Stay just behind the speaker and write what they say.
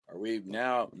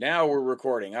Now we're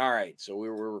recording. All right, so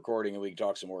we're recording and we can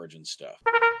talk some Origins stuff.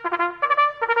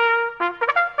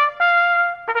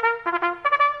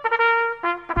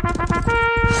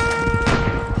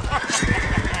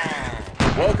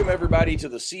 Welcome everybody to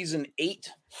the season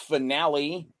 8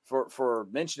 finale for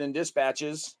Mention and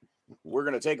Dispatches. We're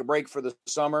going to take a break for the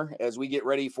summer as we get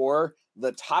ready for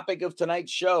the topic of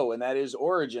tonight's show, and that is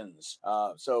Origins.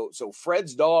 So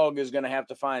Fred's dog is going to have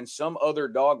to find some other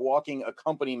dog walking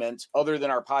accompaniment other than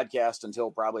our podcast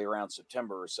until probably around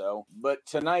September or so. But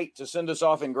tonight, to send us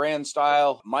off in grand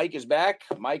style, Mike is back.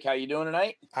 Mike, how you doing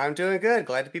tonight? I'm doing good.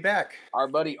 Glad to be back. Our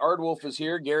buddy Ardwolf is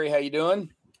here. Gary, how you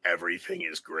doing? Everything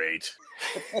is great.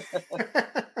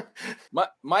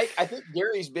 Mike, I think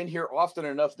Gary's been here often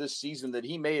enough this season that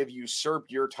he may have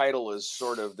usurped your title as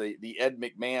sort of the Ed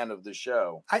McMahon of the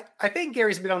show. I think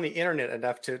Gary's been on the internet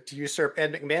enough to usurp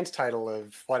Ed McMahon's title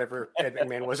of whatever Ed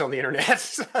McMahon was on the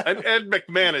internet. And Ed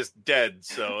McMahon is dead,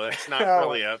 so that's not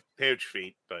really a huge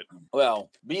feat. But well,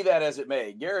 be that as it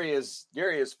may, Gary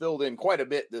has filled in quite a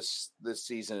bit this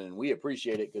season, and we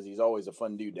appreciate it because he's always a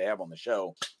fun dude to have on the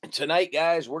show. And tonight,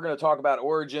 guys, we're going to talk about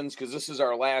Origins because this is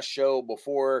our last show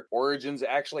before Origins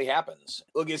actually happens.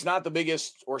 Look, it's not the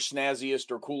biggest or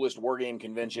snazziest or coolest war game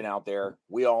convention out there.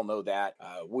 We all know that.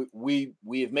 We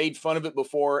have made fun of it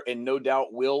before, and no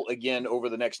doubt will again over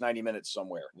the next 90 minutes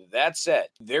somewhere. That said,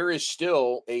 there is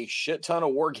still a shit ton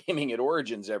of wargaming at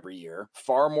Origins every year,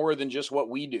 far more than just what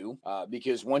we do,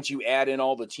 because once you add in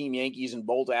all the Team Yankees and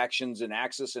Bolt actions and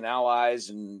Axis and Allies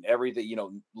and everything,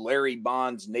 Larry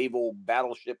Bond's naval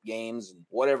battleship games and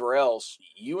whatever else,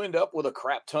 you end up with a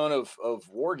crap ton of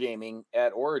wargaming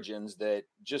at Origins that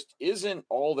just isn't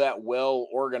all that well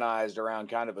organized around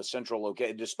kind of a central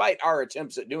location, despite our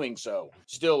attempts at doing so,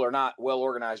 still are not well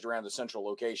organized around the central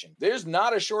location. There's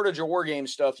not a shortage of wargame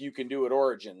stuff you can do at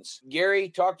Origins. Gary,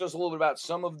 talk to us a little bit about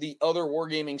some of the other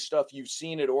wargaming stuff you've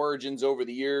seen at Origins over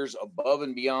the years, above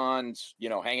and beyond,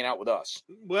 hanging out with us.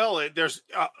 Well, there's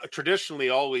traditionally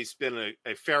always been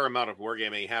a fair amount of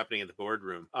wargaming happening in the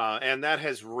boardroom, and that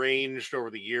has ranged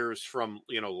over the years from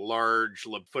large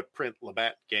footprint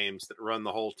Labatt games that run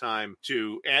the whole time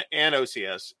to and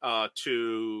OCS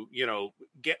to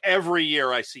every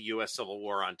year I see U.S. Civil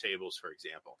War on tables, for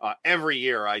example. Every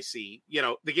year I see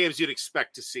the games you'd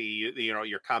expect to see,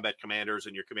 your combat commanders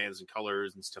and your commands and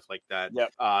colors and stuff like that.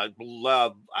 Yep. I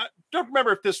don't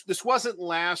remember if this wasn't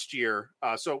last year,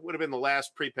 so it would have been the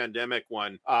last pre-pandemic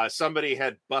one. Somebody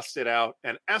had busted out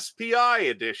an SPI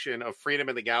edition of Freedom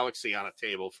in the Galaxy on a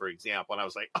table, for example, and I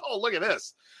was like, oh, look at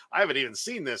this. I haven't even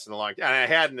seen this in a long time. And I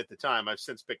hadn't at the time. I've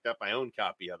since picked up my own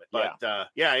copy of it. But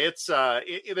it's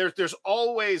there's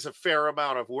always a fair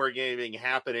amount of wargaming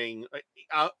happening,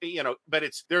 but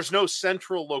there's no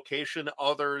central location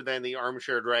other than the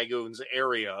Armchair Dragoons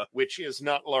area, which is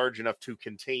not large enough to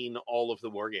contain all of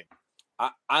the wargaming.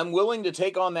 I'm willing to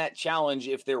take on that challenge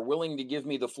if they're willing to give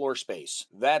me the floor space.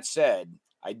 That said,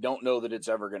 I don't know that it's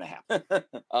ever going to happen.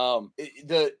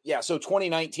 So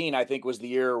 2019, I think, was the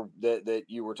year that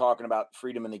you were talking about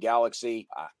Freedom in the Galaxy.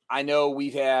 I know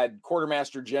we've had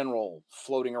Quartermaster General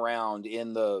floating around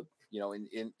in the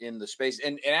in the space.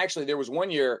 And actually there was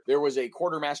one year, there was a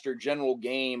Quartermaster General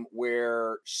game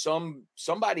where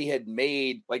somebody had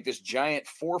made like this giant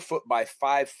 4-foot by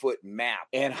 5-foot map.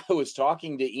 And I was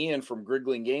talking to Ian from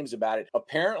Griggling Games about it.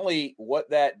 Apparently what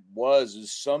that was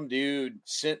is some dude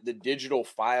sent the digital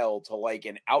file to like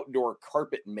an outdoor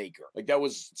carpet maker. Like that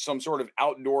was some sort of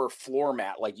outdoor floor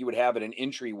mat, like you would have at an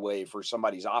entryway for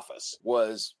somebody's office,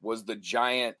 was the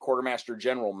giant Quartermaster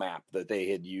General map that they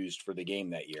had used for the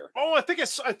game that year. Oh, I think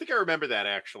I remember that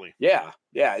actually. Yeah.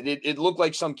 It looked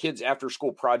like some kid's after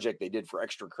school project they did for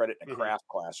extra credit in a craft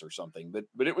class or something.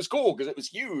 But it was cool because it was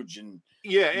huge and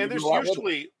there's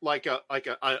usually like a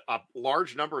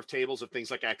large number of tables of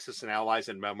things like Axis and Allies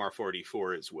and Memoir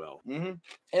 44 as well. Mm-hmm.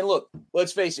 And look,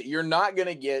 let's face it, you're not going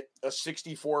to get a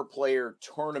 64-player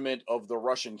tournament of the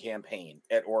Russian campaign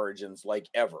at Origins like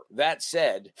ever. That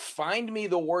said, find me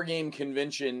the wargame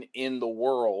convention in the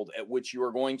world at which you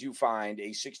are going to find a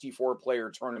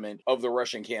 64-player tournament of the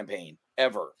Russian campaign.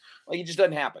 Ever. Like it just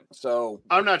doesn't happen. So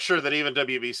I'm not sure that even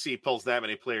WBC pulls that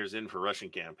many players in for Russian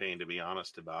campaign, to be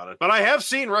honest about it. But I have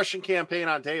seen Russian campaign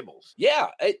on tables. Yeah,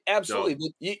 absolutely. So,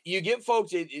 but you get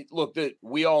folks. Look,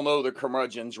 we all know the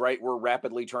curmudgeons, right? We're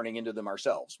rapidly turning into them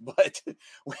ourselves. But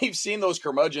we've seen those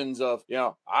curmudgeons of,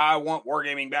 I want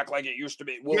wargaming back like it used to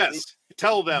be. Well, yes.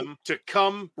 tell them to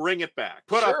come bring it back.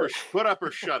 Put up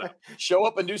or shut up. Show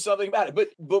up and do something about it.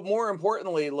 But more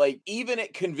importantly, like even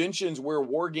at conventions where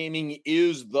wargaming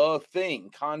is the thing,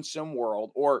 Consim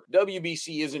World or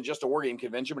WBC isn't just a wargame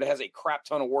convention, but it has a crap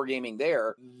ton of wargaming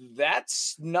there.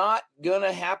 That's not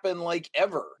gonna happen like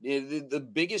ever. The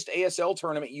biggest ASL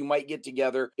tournament you might get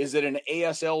together is at an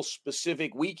ASL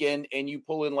specific weekend, and you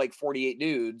pull in like 48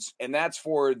 dudes, and that's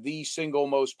for the single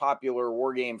most popular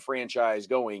wargame franchise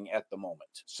going at the moment.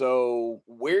 So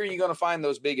where are you going to find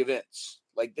those big events?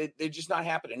 Like they're just not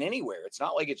happening anywhere. It's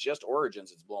not like it's just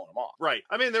Origins that's blowing them off. Right.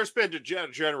 I mean, there's been a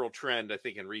general trend, I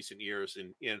think, in recent years,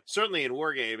 in certainly in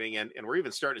wargaming, and we're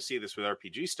even starting to see this with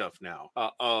RPG stuff now,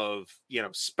 of,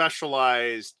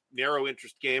 specialized narrow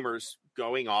interest gamers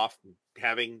going off and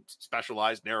having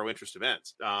specialized narrow interest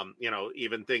events.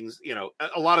 Even things,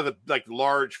 a lot of the like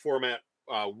large format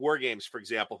war games, for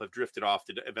example, have drifted off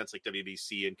to events like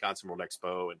WBC and Consim World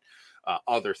Expo and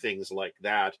other things like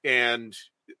that. And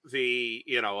a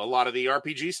lot of the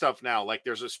RPG stuff now, like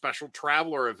there's a special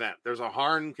traveler event. There's a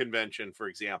Harn convention, for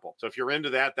example. So if you're into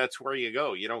that, that's where you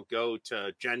go. You don't go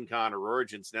to Gen Con or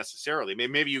Origins necessarily.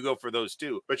 Maybe you go for those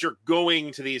too, but you're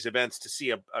going to these events to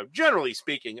see generally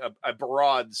speaking, a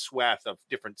broad swath of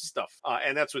different stuff.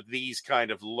 And that's what these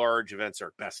kind of large events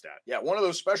are best at. Yeah. One of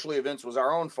those specialty events was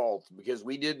our own fault because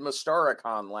we did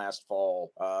MastaraCon last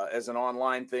fall as an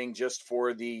online thing just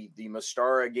for the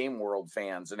Mastara Game World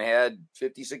fans, and had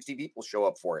 50-60 people show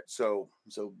up for it. So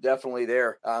definitely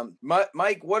there.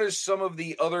 Mike, what is some of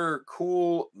the other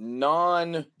cool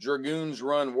non-Dragoons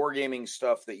run wargaming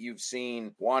stuff that you've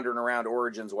seen wandering around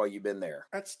Origins while you've been there?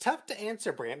 That's tough to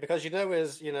answer, Brant, because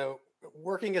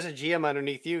working as a GM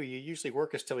underneath you usually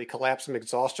work until you collapse from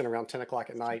exhaustion around 10 o'clock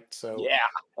at night. So yeah,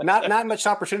 not much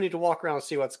opportunity to walk around and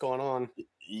see what's going on.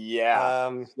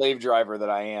 Yeah, slave driver that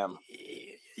I am.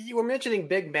 You were mentioning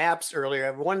big maps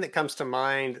earlier. One that comes to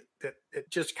mind that it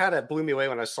just kind of blew me away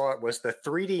when I saw it was the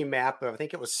 3D map of, I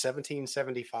think it was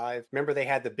 1775. Remember they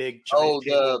had the big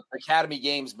the Academy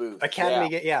Games booth.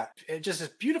 Yeah. It just this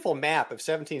beautiful map of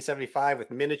 1775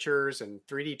 with miniatures and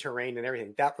 3D terrain and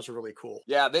everything. That was really cool.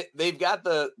 Yeah, they've got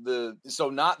so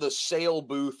not the sale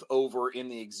booth over in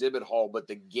the exhibit hall, but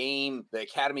the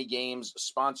Academy Games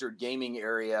sponsored gaming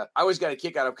area. I always got a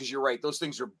kick out of, because you're right, those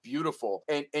things are beautiful.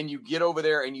 And you get over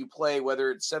there and you play,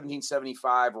 whether it's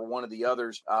 1775 or one of the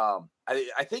others.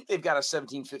 I think they've got a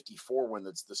 1754 one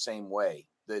that's the same way.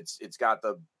 It's got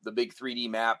the big 3D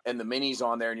map and the minis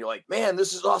on there, and you're like, man,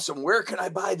 this is awesome. Where can I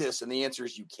buy this? And the answer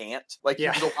is you can't. Like, you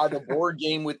can go buy the board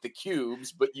game with the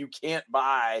cubes, but you can't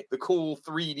buy the cool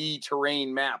 3D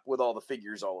terrain map with all the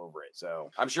figures all over it. So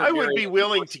I'm sure I would be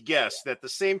willing to guess that the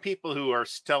same people who are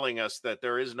telling us that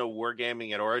there is no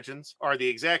wargaming at Origins are the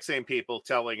exact same people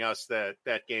telling us that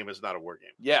that game is not a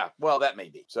wargame. Yeah, well, that may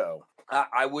be. So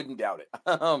I wouldn't doubt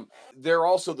it. They're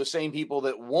also the same people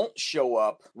that won't show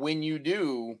up when you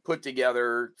do put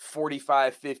together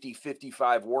 45, 50,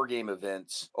 55 wargame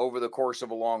events over the course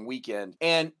of a long weekend,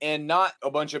 and not a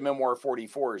bunch of Memoir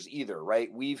 44s either, right?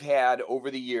 We've had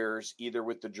over the years, either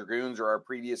with the Dragoons or our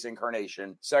previous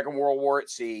incarnation, Second World War at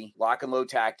Sea, Lock and Load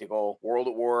Tactical, World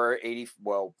at War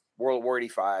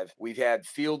 85. We've had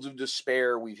Fields of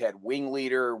Despair. We've had Wing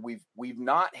Leader. We've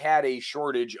not had a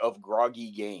shortage of groggy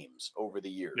games over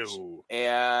the years. No.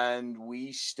 And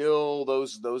we still,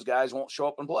 those guys won't show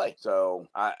up and play. So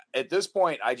at this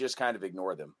point, I just kind of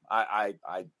ignore them. I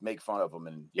make fun of them.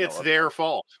 And it's their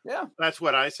fault. Yeah. That's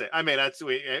what I say. I mean, I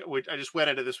just went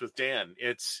into this with Dan.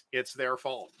 It's their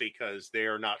fault because they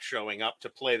are not showing up to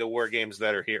play the war games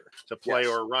that are here, to play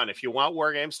or run. If you want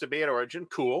war games to be at Origin,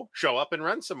 cool. Show up and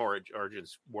run some Origins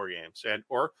war games, and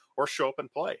or show up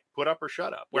and play. Put up or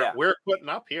shut up. We're putting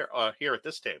up here at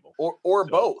this table, or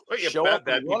both. Show up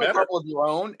and run a couple of your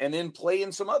own, and then play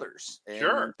in some others.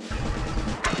 Sure.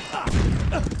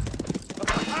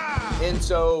 And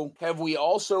so, have we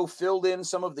also filled in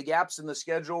some of the gaps in the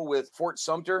schedule with Fort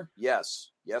Sumter? Yes,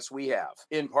 we have.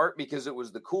 In part because it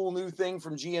was the cool new thing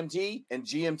from GMT, and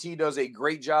GMT does a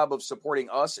great job of supporting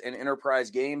us and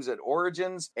Enterprise Games at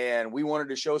Origins, and we wanted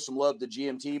to show some love to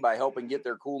GMT by helping get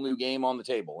their cool new game on the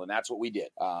table, and that's what we did.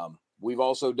 We've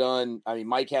also done,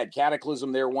 Mike had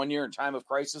Cataclysm there one year and Time of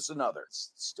Crisis another.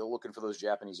 Still looking for those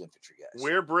Japanese infantry guys.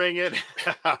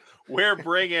 We're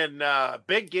bringing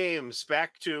big games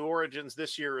back to Origins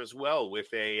this year as well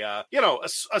with a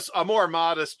more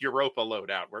modest Europa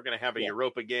loadout. We're going to have a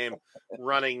Europa game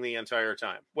running the entire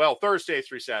time. Well, Thursday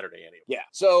through Saturday anyway. Yeah.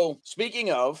 So speaking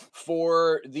of,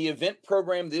 for the event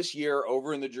program this year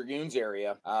over in the Dragoons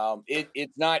area,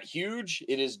 it's not huge.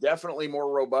 It is definitely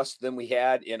more robust than we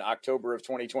had in October of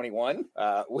 2021,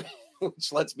 which,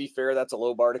 let's be fair, that's a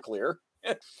low bar to clear.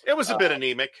 It was a bit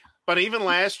anemic. But even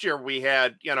last year we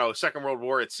had, Second World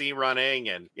War at Sea running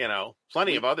and,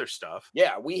 plenty of other stuff.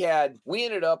 Yeah, we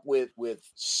ended up with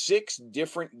 6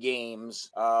 different games,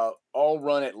 all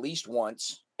run at least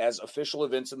once as official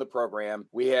events in the program.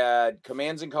 We had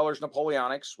Commands and Colors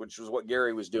Napoleonics, which was what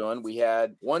Gary was doing. We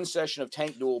had one session of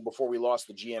Tank Duel before we lost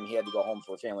the GM. He had to go home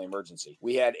for a family emergency.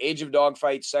 We had Age of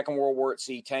Dogfight, Second World War at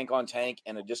Sea, Tank on Tank,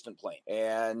 and a Distant Plane.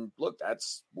 And look,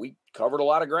 we covered a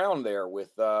lot of ground there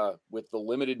with the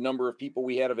limited number of people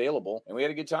we had available, and we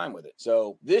had a good time with it.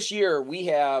 So this year we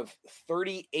have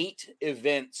 38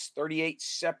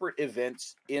 separate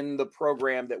events in the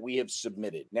program that we have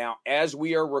submitted. Now, as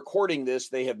we are recording this,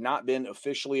 they have not been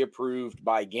officially approved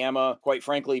by GAMA. Quite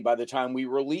frankly, by the time we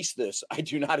release this, I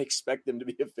do not expect them to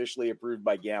be officially approved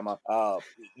by GAMA.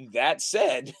 That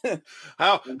said,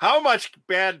 how much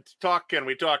bad talk can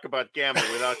we talk about GAMA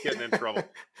without getting in trouble?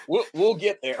 We'll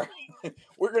get there.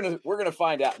 We're gonna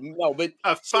find out. No, but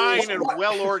a fine and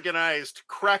well-organized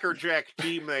crackerjack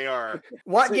team they are.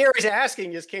 What Gary's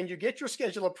asking is, can you get your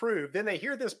schedule approved? Then they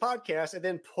hear this podcast and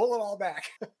then pull it all back.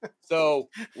 So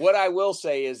what I will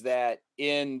say is that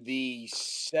in the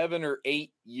 7 or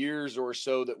 8 years or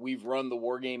so that we've run the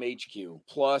Wargame HQ,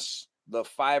 plus the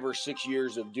 5 or 6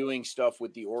 years of doing stuff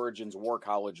with the Origins War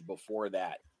College before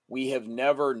that, we have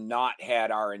never not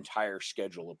had our entire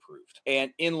schedule approved.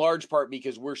 And in large part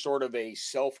because we're sort of a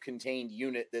self-contained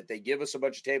unit that they give us a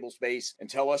bunch of table space and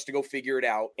tell us to go figure it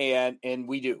out. And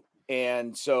we do.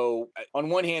 And so on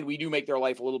one hand, we do make their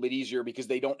life a little bit easier because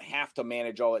they don't have to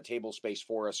manage all that table space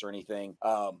for us or anything.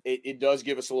 It does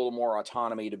give us a little more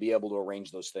autonomy to be able to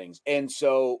arrange those things. And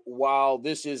so while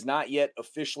this is not yet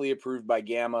officially approved by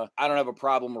GAMA, I don't have a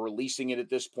problem releasing it at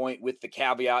this point with the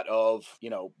caveat of,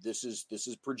 this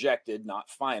is projected, not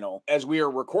final. As we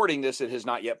are recording this, it has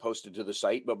not yet posted to the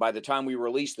site, but by the time we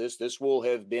release this will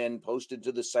have been posted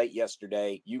to the site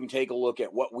yesterday. You can take a look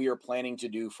at what we are planning to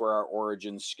do for our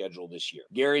Origins schedule this year.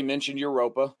 Gary mentioned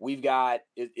Europa. We've got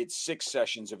it's 6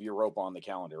 sessions of Europa on the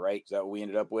calendar, right? Is that what we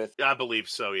ended up with? I believe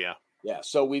so, yeah. Yeah,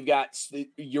 so we've got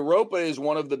Europa is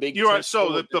one of the big. Let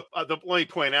me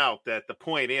point out that the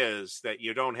point is that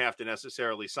you don't have to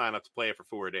necessarily sign up to play it for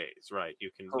 4 days, right? You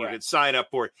can sign up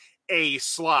for a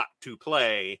slot to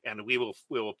play, and we will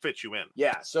fit you in.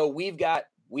 Yeah, so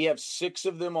we have 6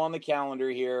 of them on the calendar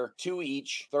here, 2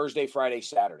 each, Thursday, Friday,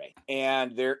 Saturday.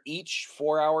 And they're each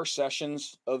 4-hour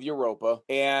sessions of Europa.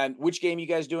 And which game you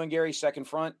guys doing, Gary? Second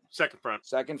Front?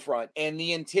 Second Front. And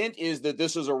the intent is that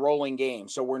this is a rolling game.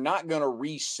 So we're not going to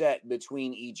reset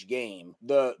between each game.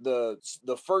 The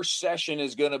first session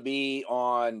is going to be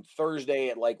on Thursday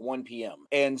at like 1 p.m.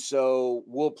 And so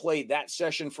we'll play that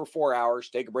session for 4 hours,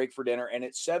 take a break for dinner. And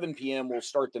at 7 p.m., we'll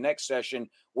start the next session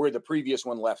where the previous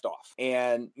one left off.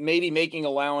 And maybe making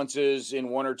allowances in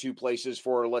 1 or 2 places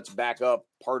for let's back up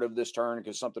part of this turn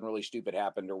because something really stupid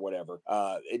happened or whatever.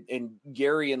 And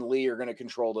Gary and Lee are going to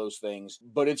control those things,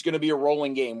 but it's going to be a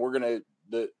rolling game.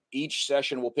 Each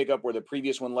session will pick up where the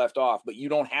previous one left off, but you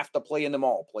don't have to play in them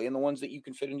all. Play in the ones that you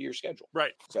can fit into your schedule.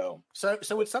 Right. So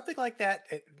with something like that,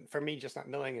 for me, just not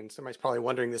knowing, and somebody's probably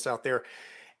wondering this out there,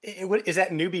 is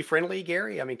that newbie friendly,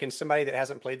 Gary? I mean, can somebody that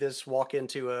hasn't played this walk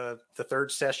into the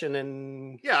third session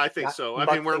and? Yeah, I think so. I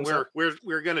mean,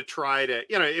 we're going to try to,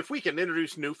 if we can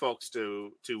introduce new folks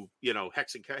to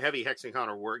heavy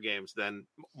Hexencounter war games, then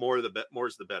more's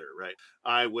the better, right?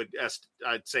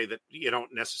 I'd say that you don't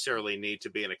necessarily need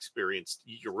to be an experienced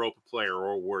Europa player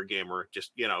or war gamer.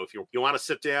 Just if you want to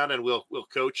sit down and we'll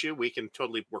coach you, we can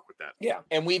totally work with that. Yeah,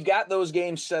 and we've got those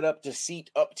games set up to seat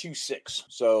up to 6,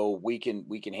 so we can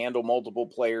handle multiple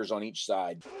players on each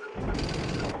side.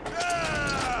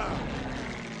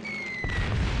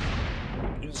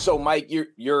 So, Mike,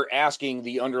 you're asking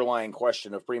the underlying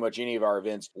question of pretty much any of our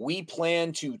events. We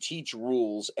plan to teach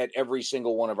rules at every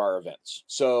single one of our events.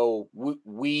 So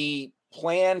we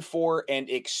plan for and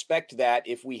expect that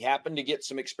if we happen to get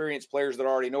some experienced players that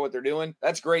already know what they're doing,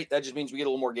 that's great. That just means we get a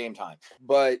little more game time.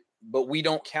 But we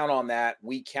don't count on that.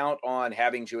 We count on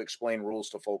having to explain rules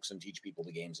to folks and teach people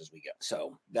the games as we go.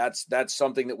 So that's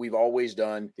something that we've always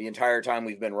done the entire time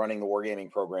we've been running the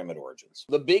wargaming program at Origins.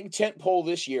 The big tent pole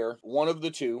this year, one of the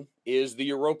 2, is the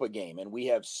Europa game. And we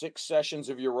have 6 sessions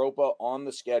of Europa on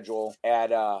the schedule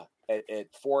at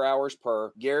 4 hours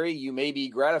per. Gary, you may be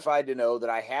gratified to know that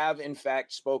I have in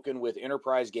fact spoken with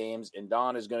Enterprise Games, and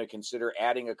Don is going to consider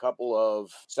adding a couple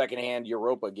of secondhand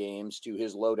Europa games to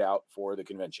his loadout for the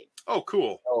convention. Oh,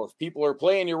 cool. So if people are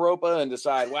playing Europa and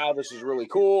decide, wow, this is really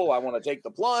cool, I want to take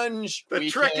the plunge. The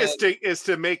trick is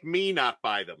to make me not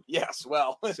buy them. Yes,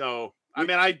 well. So I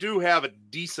mean, I do have a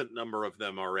decent number of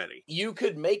them already. You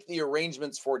could make the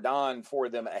arrangements for Don for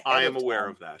them ahead I am of aware time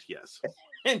of that, yes.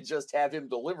 and just have him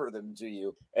deliver them to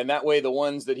you. And that way, the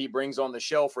ones that he brings on the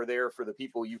shelf are there for the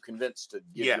people you convince to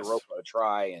give Yes. Europa a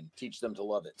try and teach them to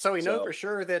love it. So we know for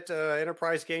sure that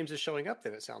Enterprise Games is showing up,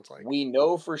 then it sounds like. We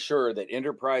know for sure that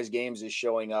Enterprise Games is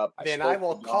showing up. Then I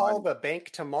will call the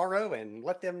bank tomorrow and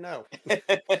let them know.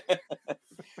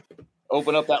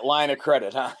 Open up that line of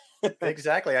credit, huh?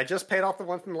 Exactly. I just paid off the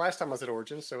one from the last time I was at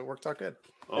Origins, so it worked out good.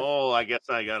 Oh, I guess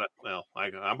I got it. Well,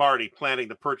 I'm already planning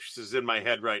the purchases in my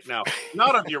head right now.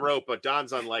 Not of Europa.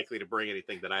 Don's unlikely to bring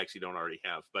anything that I actually don't already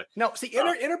have. But no, see,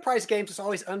 Enterprise Games is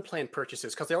always unplanned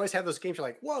purchases because they always have those games. You're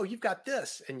like, whoa, you've got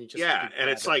this, and you just and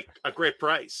it's like a great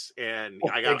price. And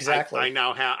I got exactly. I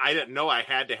now have. I didn't know I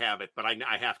had to have it, but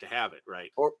I have to have it,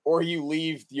 right? Or you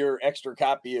leave your extra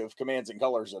copy of Commands and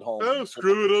Colors at home. Oh,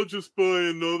 screw it! I'll just buy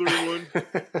another one.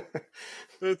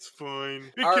 That's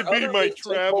fine. It could be my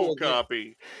travel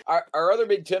copy. Our other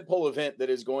big tentpole event that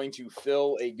is going to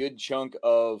fill a good chunk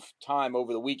of time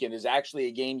over the weekend is actually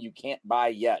a game you can't buy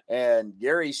yet. And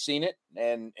Gary's seen it,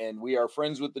 and we are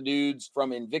friends with the dudes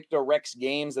from Invicta Rex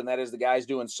Games, and that is the guys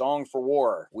doing Song for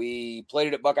War. We played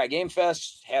it at Buckeye Game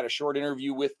Fest, had a short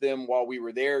interview with them while we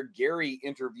were there. Gary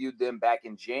interviewed them back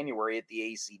in January at the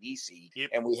ACDC,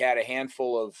 and we had a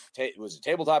handful of, was it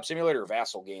Tabletop Simulator or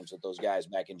Vassal games with those guys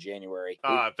back in January.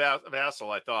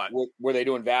 Vassal, I thought. Were they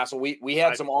doing Vassal? We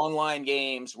had some online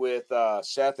games with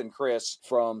Seth and Chris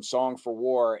from Song for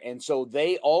War, and so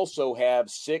they also have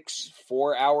 6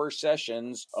 4-hour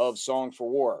sessions of Song for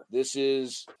War. This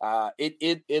is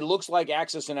it looks like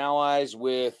Axis and Allies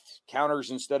with counters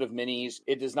instead of minis.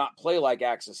 It does not play like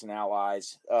Axis and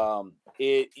Allies.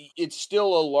 It's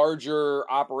still a larger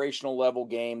operational level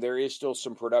game. There is still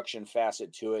some production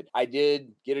facet to it. I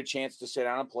did get a chance to sit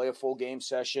down and play a full game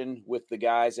session with the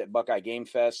guys at Buckeye Game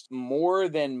Fest. More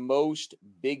than most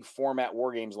big format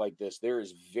war games like this, there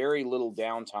is very little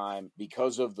downtime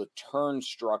because of the turn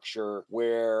structure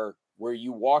where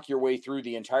you walk your way through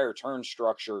the entire turn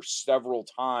structure several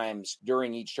times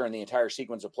during each turn, the entire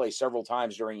sequence of play several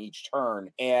times during each turn.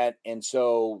 And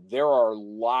so there are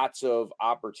lots of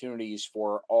opportunities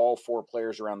for all 4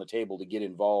 players around the table to get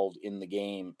involved in the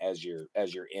game as you're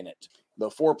in it. The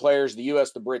 4 players, the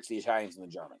U.S., the Brits, the Italians, and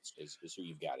the Germans is who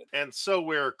you've got it. And so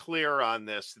we're clear on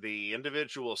this. The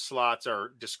individual slots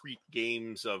are discrete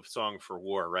games of Song for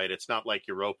War, right? It's not like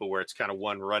Europa where it's kind of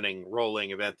one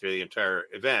rolling event through the entire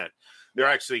event. They're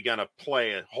actually going to play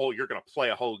you're going to play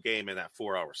a whole game in that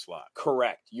 4-hour slot.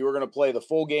 Correct. You are going to play the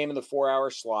full game in the 4-hour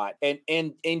slot.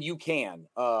 And you can.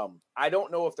 I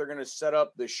don't know if they're going to set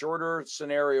up the shorter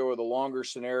scenario or the longer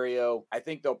scenario. I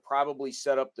think they'll probably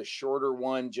set up the shorter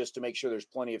one just to make sure there's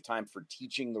plenty of time for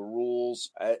teaching the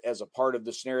rules as a part of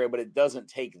the scenario, but it doesn't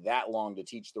take that long to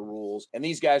teach the rules. And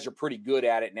these guys are pretty good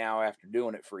at it now after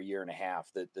doing it for a year and a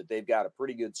half, that they've got a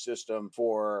pretty good system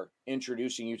for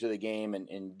introducing you to the game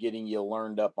and getting you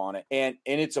learned up on it. And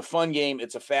it's a fun game.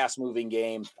 It's a fast moving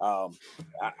game.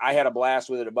 I had a blast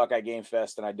with it at Buckeye Game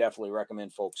Fest, and I definitely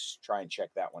recommend folks try and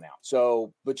check that one out.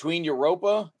 So between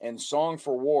Europa and Song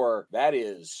for War, that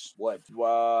is what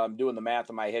I'm doing the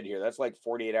math in my head here. That's like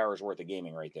 48 hours worth of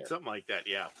gaming right there. Something like that,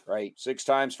 yeah. Right. 6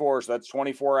 times 4. So that's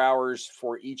 24 hours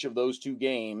for each of those 2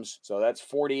 games. So that's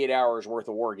 48 hours worth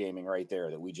of wargaming right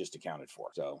there that we just accounted for.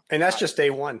 So, and that's just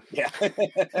day one. Yeah.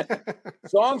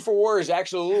 Song for War is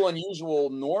actually a little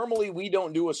unusual. Normally we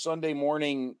don't do a Sunday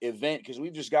morning event because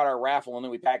we've just got our raffle and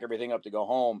then we pack everything up to go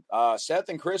home. Seth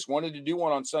and Chris wanted to do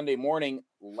one on Sunday morning.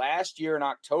 Last year in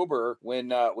October, when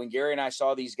Gary and I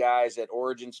saw these guys at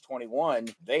Origins 21,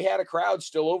 they had a crowd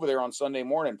still over there on Sunday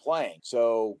morning playing.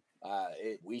 So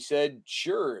we said,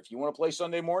 sure, if you want to play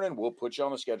Sunday morning, we'll put you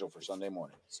on the schedule for Sunday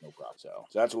morning. It's no problem. So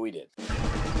that's what we did.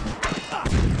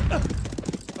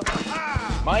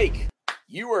 Mike,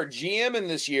 you are GMing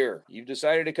this year. You've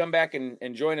decided to come back and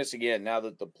join us again now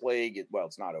that the plague,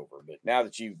 it's not over, but now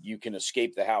that you can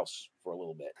escape the house for a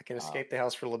little bit. I can escape the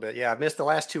house for a little bit. Yeah, I've missed the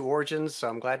last 2 Origins, so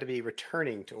I'm glad to be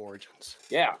returning to Origins.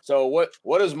 Yeah. So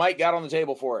what has Mike got on the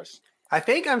table for us? I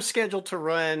think I'm scheduled to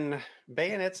run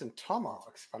Bayonets and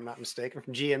Tomahawks, if I'm not mistaken,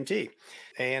 from GMT.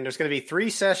 And there's going to be 3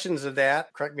 sessions of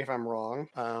that. Correct me if I'm wrong.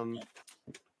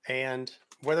 And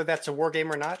whether that's a war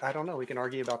game or not, I don't know. We can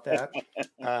argue about that.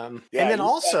 And then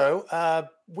also,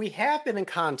 we have been in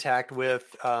contact with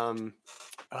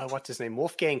what's his name?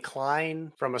 Wolfgang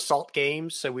Klein from Assault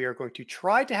Games. So we are going to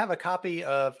try to have a copy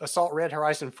of Assault Red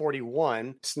Horizon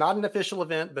 41. It's not an official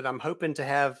event, but I'm hoping to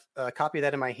have a copy of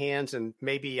that in my hands, and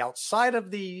maybe outside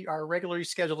of our regularly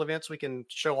scheduled events, we can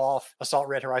show off Assault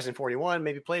Red Horizon 41,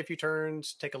 maybe play a few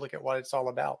turns, take a look at what it's all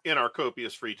about. In our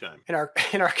copious free time. In our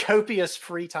copious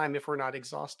free time if we're not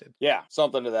exhausted. Yeah,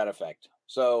 something to that effect.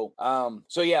 So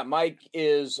yeah, Mike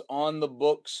is on the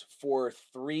books for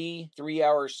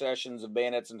 3-hour sessions of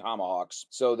Bayonets and Tomahawks,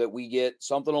 so that we get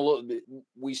something a little bit.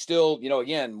 We still,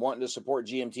 again, wanting to support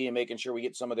GMT and making sure we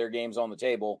get some of their games on the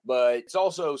table, but it's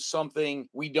also something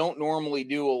we don't normally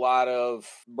do a lot of.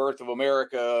 Birth of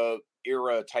America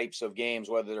era types of games,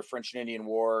 whether they're French and Indian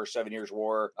War, 7 Years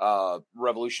War,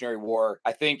 Revolutionary War.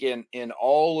 I think in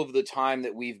all of the time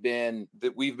that we've been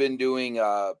doing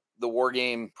the war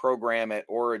game program at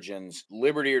Origins,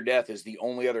 Liberty or Death is the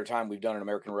only other time we've done an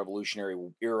American Revolutionary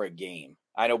era game.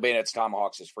 I know Bayonets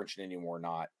Tomahawks is French and Indian War,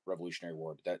 not Revolutionary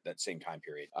War, but that same time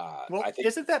period. Well, I think,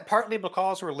 isn't that partly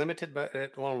because we're limited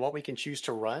on what we can choose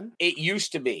to run? It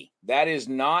used to be. That is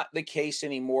not the case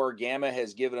anymore. Gamma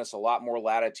has given us a lot more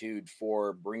latitude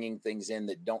for bringing things in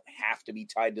that don't have to be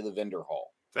tied to the vendor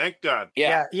hall. Thank God.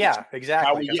 Yeah, exactly.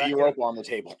 How we get Europa on the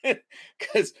table.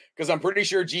 Because I'm pretty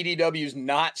sure GDW's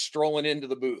not strolling into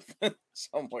the booth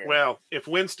somewhere. Well, if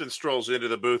Winston strolls into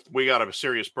the booth, we got a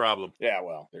serious problem. Yeah,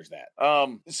 well, there's that.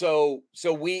 So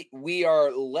we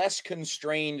are less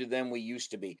constrained than we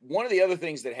used to be. One of the other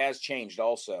things that has changed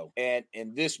also, and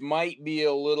this might be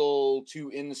a little too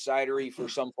insidery for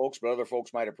some folks, but other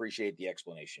folks might appreciate the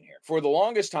explanation here. For the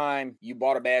longest time, you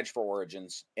bought a badge for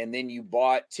Origins, and then you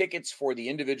bought tickets for the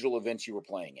individual events you were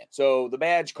playing in. So the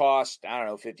badge cost, I don't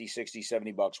know, 50, 60,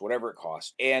 70 bucks, whatever it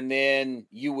cost. And then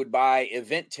you would buy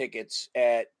event tickets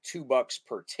at $2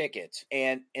 per ticket.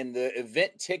 And the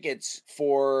event tickets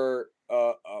for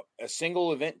a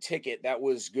single event ticket, that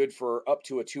was good for up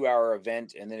to a 2-hour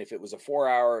event. And then if it was a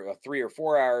 3 or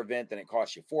 4 hour event, then it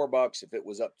cost you $4. If it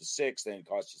was up to 6, then it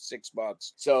cost you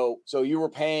 $6. So you were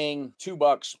paying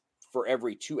 $2 for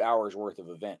every 2 hours worth of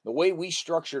event. The way we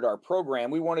structured our program,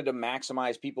 we wanted to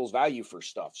maximize people's value for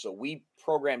stuff. So we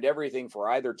programmed everything for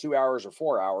either 2 hours or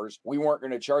 4 hours. We weren't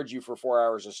going to charge you for 4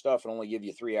 hours of stuff and only give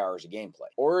you 3 hours of gameplay.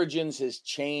 Origins has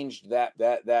changed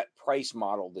that price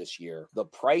model this year. The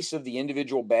price of the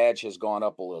individual badge has gone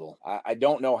up a little. I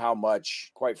don't know how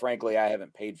much. Quite frankly, I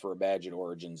haven't paid for a badge at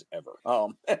Origins ever.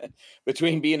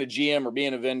 Between being a GM or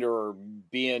being a vendor or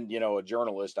being, a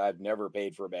journalist, I've never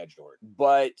paid for a badge to Origins.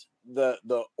 But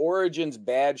the Origins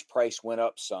badge price went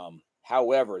up some.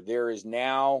 However, there is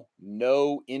now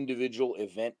no individual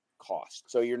event cost.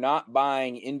 So you're not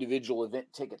buying individual event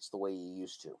tickets the way you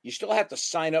used to. You still have to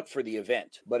sign up for the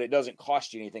event, but it doesn't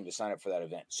cost you anything to sign up for that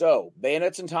event. So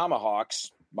Bayonets and Tomahawks,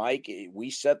 Mike,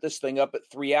 we set this thing up at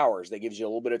 3 hours. That gives you a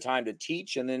little bit of time to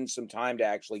teach and then some time to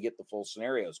actually get the full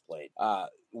scenarios played.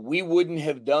 We wouldn't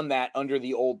have done that under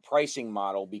the old pricing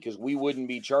model because we wouldn't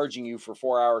be charging you for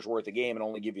 4 hours worth of game and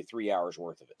only give you 3 hours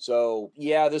worth of it. So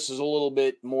yeah, this is a little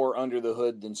bit more under the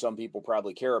hood than some people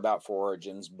probably care about for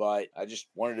Origins, but I just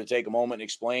wanted to take a moment and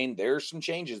explain there's some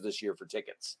changes this year for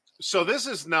tickets. So this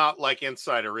is not like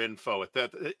insider info. At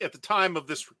the time of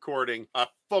this recording,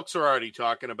 folks are already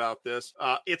talking about this.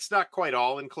 It's not quite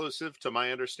all inclusive, to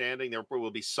my understanding. There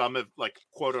will be some of like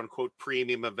quote unquote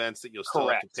premium events that you'll still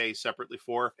have to pay separately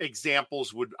for.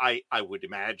 Examples would I would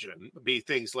imagine be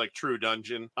things like True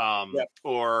Dungeon,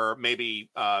 or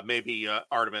maybe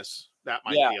Artemis. That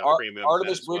might be a premium.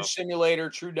 Artemis Bridge Simulator,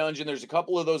 True Dungeon. There's a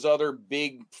couple of those other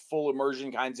big full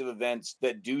immersion kinds of events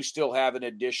that do still have an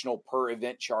additional per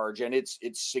event charge, and it's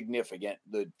significant.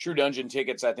 The True Dungeon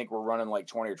tickets, I think, were running like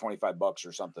 $20 or $25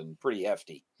 or something, pretty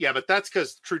hefty. Yeah, but that's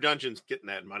because True Dungeon's getting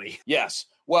that money. Yes.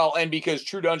 Well, and because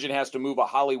True Dungeon has to move a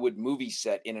Hollywood movie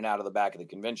set in and out of the back of the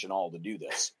convention hall to do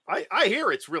this. I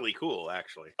hear it's really cool,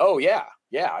 actually. Oh, yeah.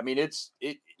 Yeah. I mean,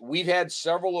 we've had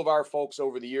several of our folks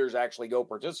over the years actually go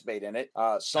participate in it,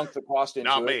 sunk the cost into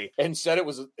Not it, me. and said it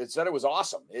was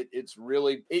awesome. It's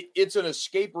really it's an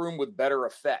escape room with better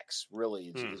effects,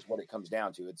 really, is what it comes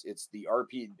down to. It's the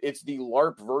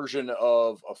LARP version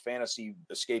of a fantasy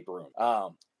escape room.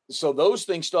 So those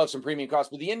things still have some premium costs,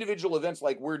 but the individual events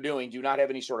like we're doing do not have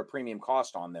any sort of premium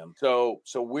cost on them. So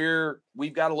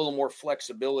we've got a little more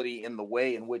flexibility in the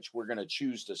way in which we're going to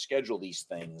choose to schedule these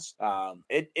things.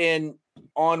 And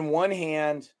on one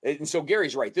hand, and so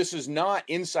Gary's right, this is not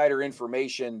insider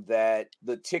information that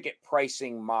the ticket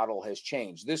pricing model has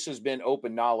changed. This has been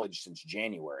open knowledge since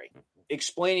January.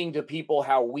 explaining to people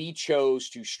how we chose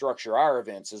to structure our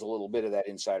events is a little bit of that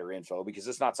insider info, because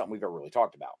it's not something we've ever really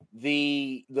talked about.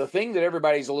 The thing that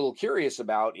everybody's a little curious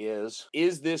about is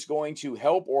this going to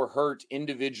help or hurt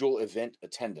individual event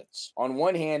attendance? On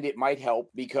one hand, it might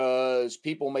help because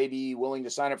people may be willing to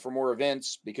sign up for more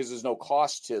events because there's no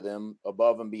cost to them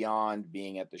above and beyond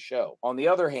being at the show. On the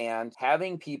other hand,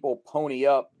 having people pony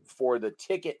up for the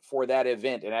ticket for that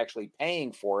event and actually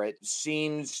paying for it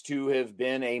seems to have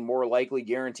been a more likely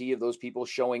guarantee of those people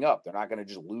showing up. They're not going to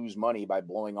just lose money by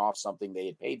blowing off something they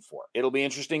had paid for. It'll be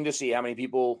interesting to see how many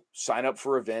people sign up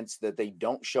for events that they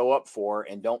don't show up for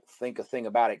and don't think a thing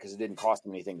about it because it didn't cost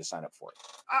them anything to sign up for it.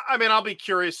 I mean, I'll be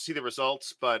curious to see the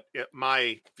results, but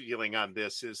my feeling on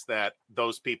this is that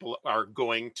those people are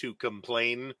going to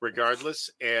complain regardless,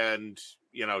 and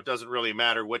it doesn't really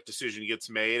matter what decision gets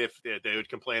made. If they would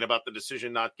complain about the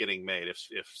decision not getting made, if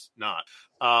not.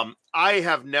 I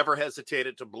have never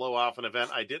hesitated to blow off an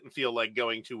event I didn't feel like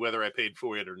going to, whether I paid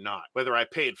for it or not. Whether I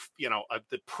paid,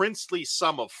 the princely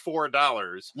sum of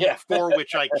 $4, for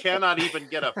which I cannot even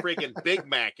get a friggin' Big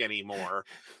Mac anymore,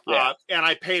 and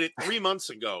I paid it 3 months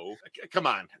ago. Come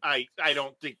on, I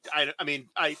don't think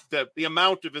the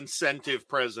amount of incentive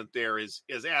present there is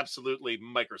absolutely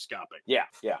microscopic. Yeah.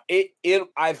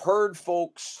 I've heard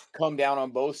folks come down on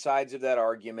both sides of that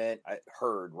argument.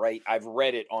 I've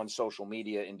read it on social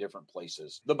media in different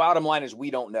places. The bottom line is we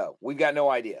don't know. We've got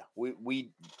no idea. We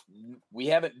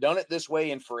haven't done it this way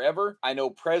in forever. I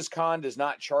know PresCon does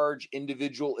not charge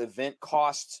individual event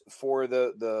costs for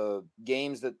the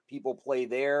games that people play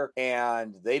there,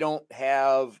 and they don't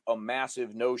have a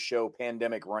massive no-show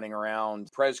pandemic running around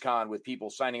PresCon with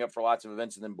people signing up for lots of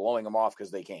events and then blowing them off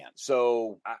because they can.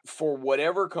 So for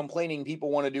whatever complaining people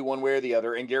want to do one way or the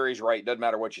other, and Gary's right, doesn't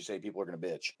matter what you say, people are going to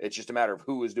bitch. It's just a matter of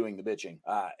who is doing the bitching.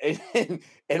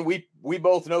 And we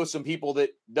both know some people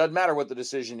that doesn't matter what the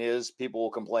decision is, people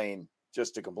will complain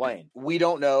just to complain. We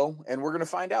don't know, and we're going to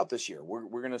find out this year.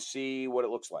 We're going to see what it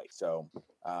looks like. So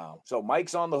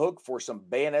Mike's on the hook for some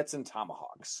bayonets and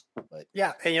tomahawks. But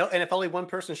yeah, and if only one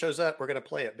person shows up, we're going to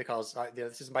play it, because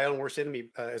this is my own worst enemy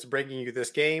is bringing you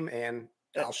this game, and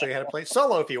I'll show you how to play it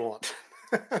solo if you want.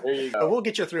 There you go. But we'll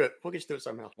get you through it. We'll get you through it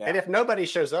somehow. Yeah. And if nobody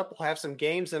shows up, we'll have some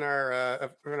games in our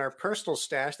personal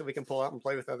stash that we can pull out and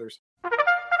play with others.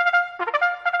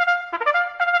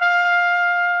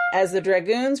 As the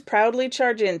Dragoons proudly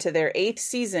charge into their 8th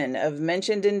season of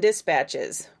Mentioned in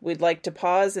Dispatches, we'd like to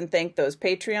pause and thank those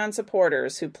Patreon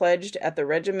supporters who pledged at the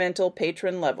regimental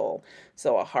patron level.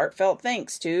 So a heartfelt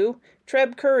thanks to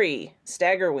Treb Curry,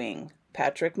 Staggerwing,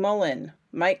 Patrick Mullen,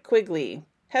 Mike Quigley,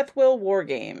 Hethwill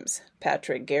Wargames,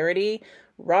 Patrick Garrity,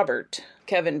 Robert,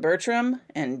 Kevin Bertram,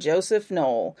 and Joseph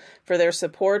Knoll for their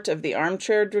support of the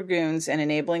Armchair Dragoons and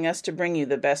enabling us to bring you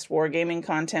the best wargaming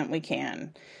content we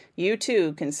can. You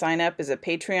too can sign up as a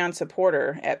Patreon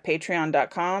supporter at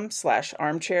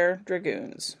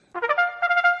patreon.com/armchairdragoons.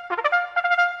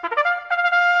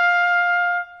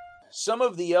 Some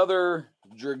of the other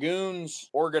Dragoons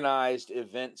organized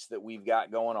events that we've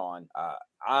got going on.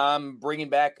 I'm bringing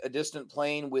back A Distant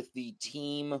Plane with the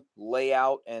team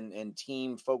layout and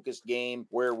team focused game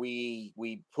where we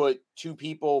put 2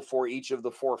 people for each of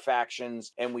the 4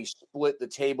 factions, and we split the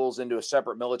tables into a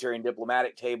separate military and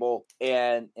diplomatic table,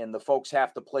 and the folks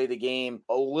have to play the game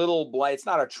a little blind. It's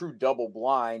not a true double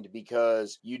blind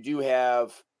because you do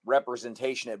have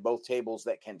representation at both tables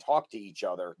that can talk to each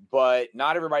other, but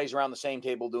not everybody's around the same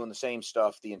table doing the same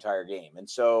stuff the entire game. And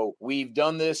so we've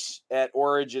done this at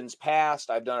Origins past.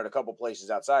 I've done it a couple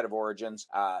places outside of Origins.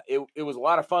 It was a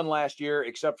lot of fun last year,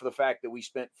 except for the fact that we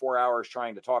spent 4 hours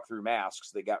trying to talk through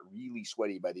masks that got really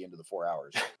sweaty by the end of the 4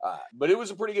 hours. But it was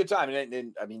a pretty good time.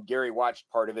 And I mean, Gary watched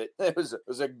part of it. It was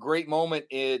a great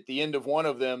moment at the end of one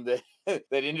of them that that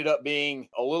ended up being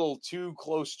a little too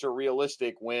close to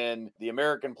realistic when the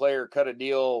American player cut a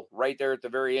deal right there at the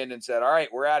very end and said, all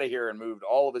right, we're out of here, and moved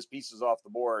all of his pieces off the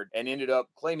board and ended up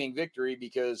claiming victory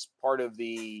because part of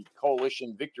the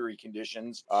coalition victory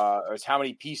conditions is how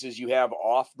many pieces you have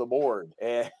off the board.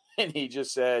 And he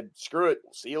just said, screw it,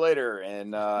 we'll see you later,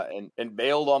 and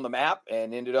bailed on the map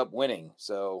and ended up winning.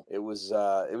 So it was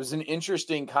an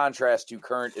interesting contrast to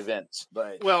current events.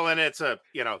 But and it's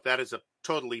that is a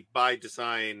totally by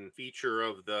design feature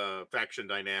of the faction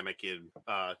dynamic in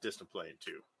Distant Plane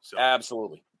too. So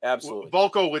absolutely. absolutely.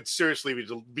 Volko would seriously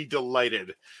be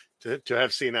delighted to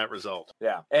have seen that result.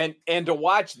 Yeah. And to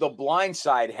watch the blind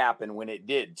side happen when it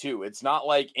did too. It's not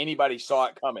like anybody saw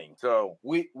it coming. So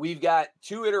we've got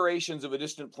 2 iterations of A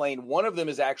Distant Plane. One of them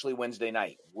is actually Wednesday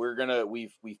night.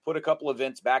 We've put a couple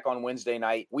events back on Wednesday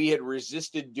night. We had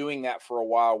resisted doing that for a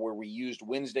while, where we used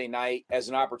Wednesday night as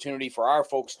an opportunity for our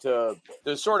folks to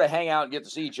sort of hang out and get to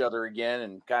see each other again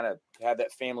and kind of have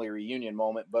that family reunion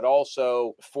moment, but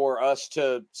also for us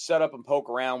to set up and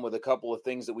poke around with a couple of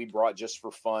things that we brought just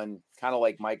for fun, kind of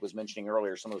like Mike was mentioning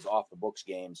earlier, some of those off the books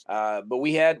games. But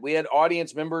we had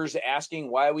audience members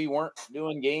asking why we weren't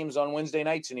doing games on Wednesday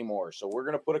nights anymore. So we're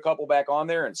going to put a couple back on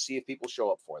there and see if people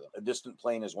show up for them. A Distant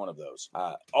Plane is one of those.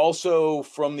 Also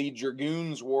from the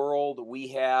Dragoons world, we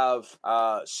have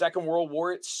Second World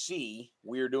War at Sea.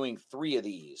 We are doing 3 of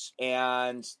these.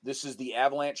 And this is the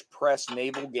Avalanche Press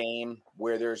naval game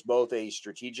where there's both a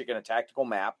strategic and a tactical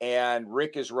map. And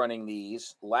Rick is running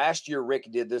these. Last year,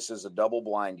 Rick did this as a double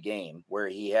blind game where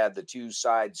he had the 2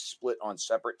 sides split on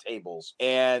separate tables.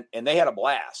 And they had a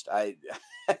blast. I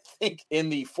think in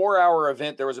the 4-hour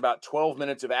event, there was about 12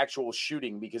 minutes of actual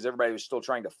shooting because everybody was still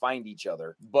trying to find each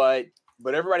other. But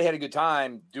everybody had a good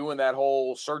time doing that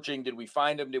whole searching. Did we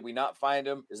find him? Did we not find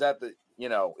him? Is that the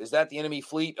enemy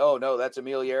fleet? Oh, no, that's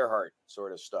Amelia Earhart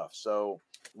sort of stuff. So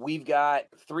we've got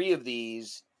 3 of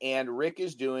these, and Rick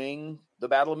is doing the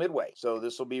Battle of Midway. So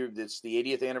it's the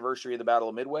 80th anniversary of the Battle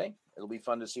of Midway. It'll be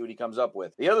fun to see what he comes up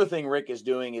with. The other thing Rick is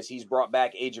doing is he's brought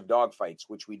back Age of Dogfights,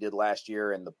 which we did last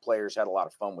year, and the players had a lot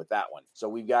of fun with that one. So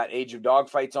we've got Age of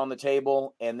Dogfights on the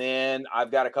table, and then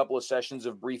I've got a couple of sessions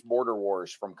of Brief Border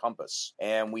Wars from Compass.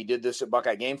 And we did this at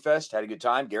Buckeye Game Fest, had a good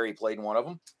time. Gary played in one of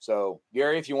them. So,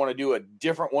 Gary, if you want to do a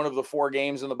different one of the 4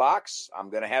 games in the box, I'm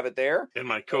going to have it there. In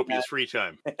my copious free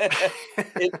time.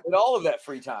 in all of that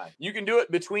free time. You can do it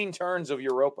between turns of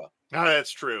Europa. No,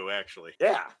 that's true, actually.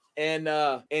 Yeah.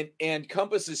 And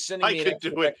Compass is sending me. I could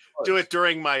do it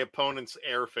during my opponent's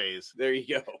air phase. There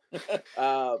you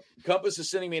go. Compass is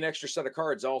sending me an extra set of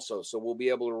cards also, so we'll be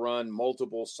able to run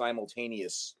multiple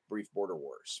simultaneous Brief Border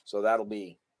Wars. So that'll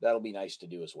be nice to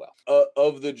do as well.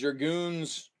 Of the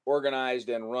Dragoons organized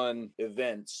and run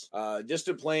events,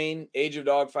 Distant Plane, Age of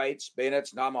Dogfights,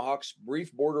 Bayonets, Tomahawks,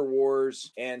 Brief Border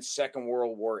Wars, and Second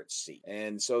World War at Sea.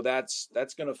 And so that's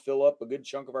going to fill up a good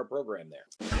chunk of our program there.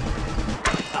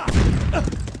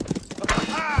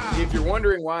 If you're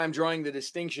wondering why I'm drawing the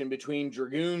distinction between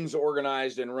Dragoons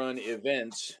organized and run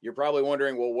events, you're probably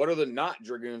wondering, well, what are the not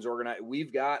Dragoons organized?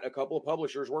 We've got a couple of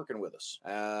publishers working with us,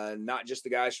 not just the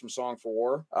guys from Song for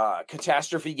War.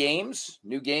 Catastrophe Games,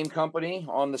 new game company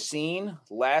on the scene.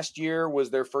 Last year was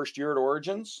their first year at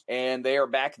Origins, and they are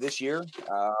back this year.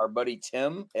 Our buddy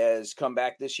Tim has come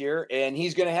back this year, and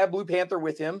he's going to have Blue Panther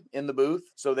with him in the booth,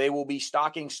 so they will be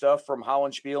stocking stuff from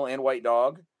Hollandspiel and White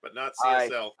Dog. But not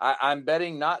CSL. I'm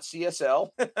betting not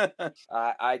CSL.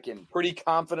 I can pretty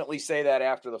confidently say that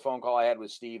after the phone call I had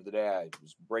with Steve the day I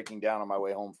was breaking down on my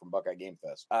way home from Buckeye Game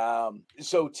Fest.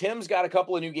 So Tim's got a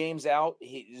couple of new games out.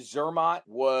 Zermatt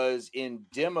was in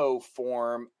demo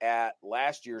form at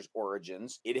last year's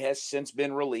Origins. It has since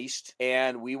been released,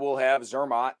 and we will have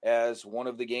Zermatt as one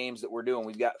of the games that we're doing.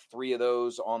 We've got 3 of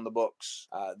those on the books.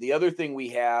 The other thing we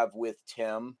have with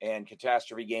Tim and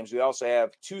Catastrophe Games, we also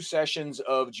have 2 sessions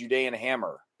of Judean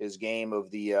Hammer, his game of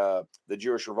the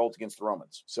Jewish revolt against the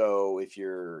Romans. So if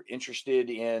you're interested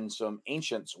in some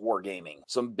Ancients wargaming,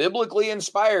 some biblically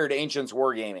inspired Ancients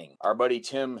wargaming, our buddy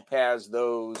Tim has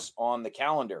those on the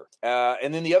calendar.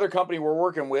 And then the other company we're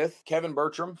working with, Kevin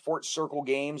Bertram, Fort Circle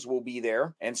Games, will be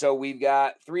there. And so we've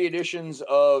got 3 editions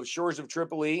of Shores of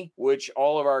Tripoli, which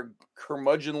all of our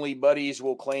curmudgeonly buddies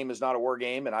will claim is not a war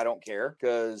game, and I don't care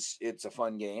because it's a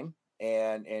fun game.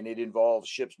 And it involves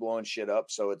ships blowing shit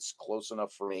up, so it's close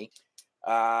enough for me.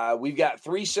 We've got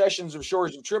 3 sessions of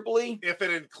Shores of Tripoli. If it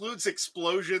includes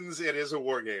explosions, it is a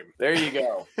war game. There you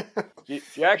go.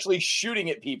 If you're actually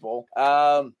shooting at people.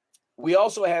 We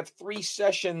also have 3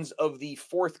 sessions of the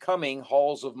forthcoming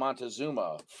Halls of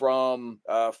Montezuma from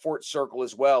Fort Circle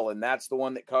as well, and that's the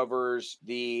one that covers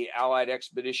the Allied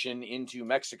expedition into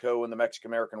Mexico in the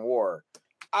Mexican-American War.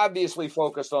 Obviously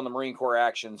focused on the Marine Corps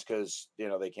actions because,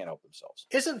 they can't help themselves.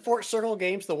 Isn't Fort Circle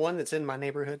Games the one that's in my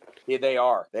neighborhood? Yeah, they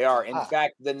are. In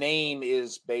fact, the name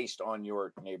is based on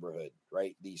your neighborhood,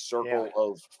 right? The circle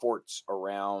of forts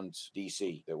around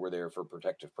D.C. that were there for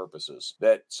protective purposes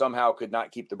that somehow could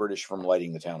not keep the British from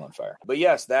lighting the town on fire. But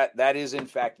yes, that is in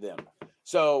fact them.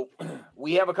 So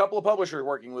we have a couple of publishers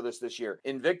working with us this year.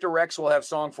 Invicta Rex will have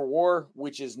Song for War,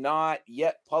 which is not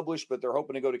yet published, but they're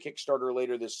hoping to go to Kickstarter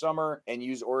later this summer and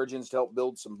use Origins to help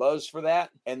build some buzz for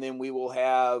that. And then we will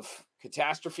have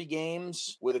Catastrophe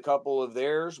Games with a couple of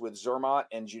theirs with Zermatt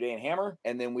and Judean Hammer.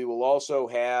 And then we will also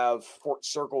have Fort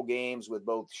Circle Games with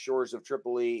both Shores of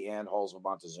Tripoli and Halls of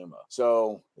Montezuma.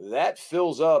 So that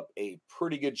fills up a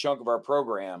pretty good chunk of our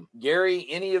program. Gary,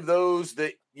 any of those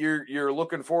that you're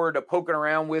looking forward to poking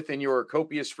around with in your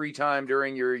copious free time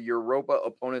during your Europa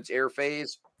Opponents Air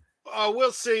phase?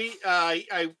 We'll see.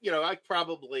 I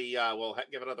probably will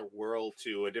give another whirl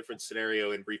to a different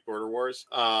scenario in Brief Border Wars.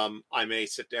 I may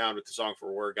sit down with the Song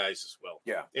for War guys as well.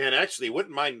 Yeah, and actually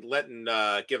wouldn't mind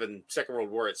giving Second World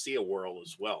War at Sea a whirl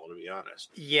as well. To be honest.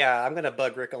 Yeah, I'm gonna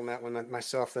bug Rick on that one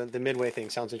myself. The Midway thing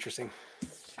sounds interesting.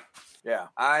 Yeah,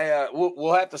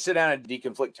 we'll have to sit down and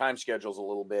deconflict time schedules a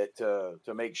little bit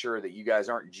to make sure that you guys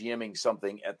aren't GMing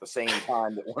something at the same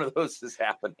time that one of those is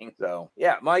happening. So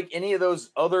yeah, Mike, any of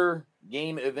those other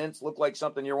game events look like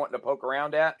something you're wanting to poke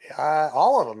around at?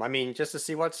 All of them. I mean, just to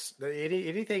see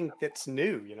anything that's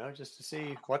new, just to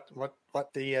see what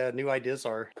the new ideas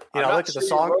are. I look at the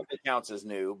song. It counts as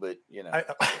new, but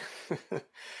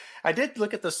I did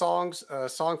look at the Song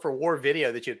for War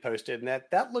video that you had posted, and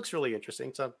that looks really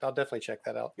interesting. So I'll definitely check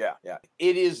that out. Yeah.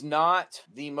 It is not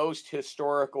the most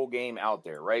historical game out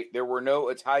there, right? There were no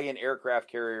Italian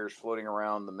aircraft carriers floating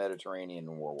around the Mediterranean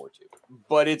in World War II.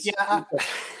 But it's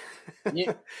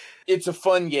it's a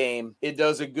fun game. It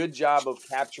does a good job of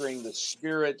capturing the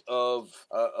spirit of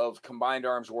combined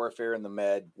arms warfare in the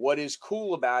Med. What is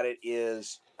cool about it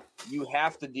is you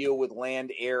have to deal with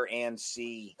land, air, and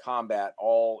sea combat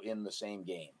all in the same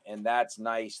game. And that's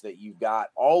nice that you've got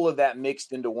all of that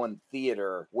mixed into one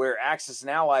theater, where Axis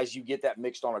and Allies, you get that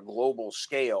mixed on a global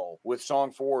scale. With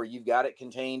Song 4, you've got it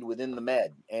contained within the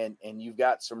Med. And you've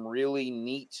got some really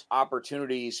neat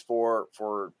opportunities for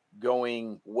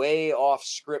going way off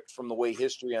script from the way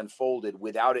history unfolded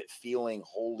without it feeling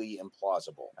wholly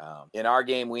implausible. In our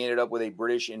game, we ended up with a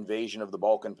British invasion of the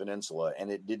Balkan Peninsula, and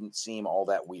it didn't seem all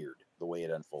that weird the way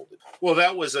it unfolded. Well,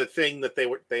 that was a thing that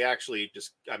they actually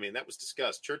just, that was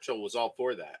discussed. Churchill was all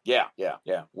for that. Yeah.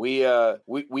 We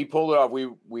pulled it off.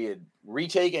 We had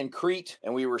retaken Crete,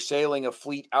 and we were sailing a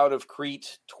fleet out of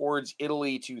Crete towards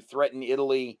Italy to threaten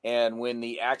Italy. And when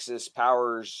the Axis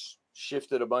powers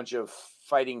shifted a bunch of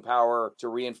fighting power to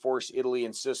reinforce Italy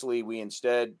and Sicily, we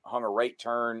instead hung a right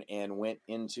turn and went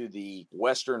into the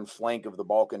western flank of the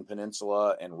Balkan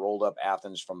Peninsula and rolled up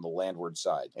Athens from the landward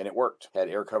side. And it worked. Had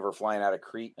air cover flying out of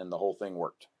Crete, and the whole thing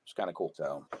worked. It's kind of cool.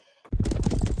 So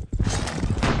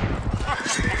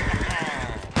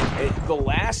the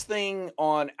last thing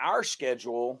on our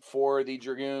schedule for the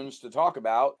Dragoons to talk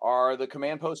about are the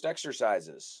command post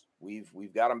exercises.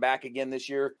 We've got them back again this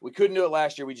year. We couldn't do it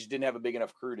last year. We just didn't have a big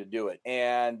enough crew to do it.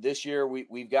 And this year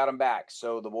we've got them back.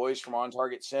 So the boys from On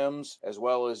Target Sims, as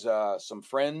well as some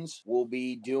friends, will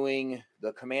be doing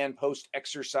the command post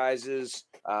exercises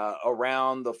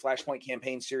around the Flashpoint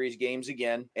Campaign Series games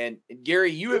again. And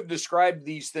Gary, you have described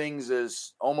these things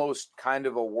as almost kind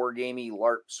of a wargamey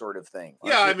LARP sort of thing.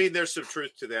 Yeah, there's some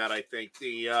truth to that. I think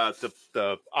there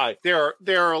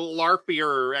are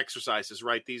LARPier exercises,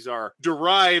 right? These are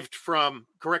derived from,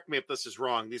 correct me if this is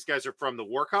wrong, these guys are from the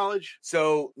War College?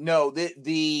 So no,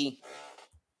 the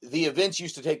events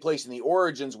used to take place in the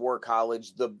Origins War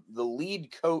College. The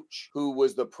lead coach, who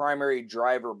was the primary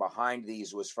driver behind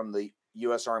these, was from the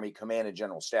U.S. Army Command and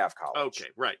General Staff College. Okay,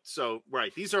 right. So,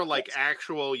 right. These are like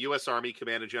actual U.S. Army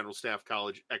Command and General Staff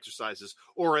College exercises,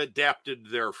 or adapted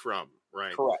therefrom.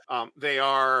 Right. Correct. They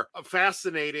are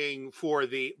fascinating for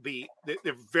the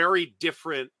very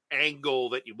different angle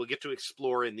that you will get to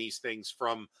explore in these things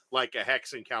from like a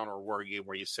hex encounter war game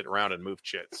where you sit around and move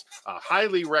chits.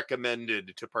 Highly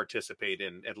recommended to participate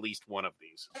in at least one of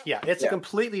these. Yeah, it's a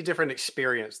completely different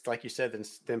experience, like you said,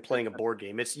 than playing a board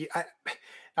game.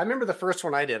 I remember the first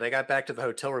one I did. I got back to the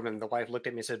hotel room and the wife looked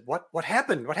at me and said, What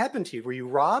happened? What happened to you? Were you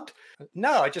robbed?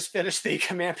 No, I just finished the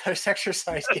command post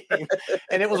exercise game.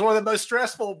 And it was one of the most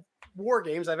stressful war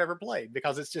games I've ever played,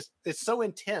 because it's so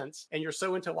intense and you're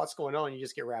so into what's going on, you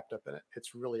just get wrapped up in it.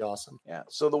 It's really awesome. Yeah.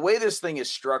 So the way this thing is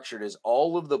structured is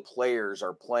all of the players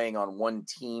are playing on one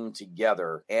team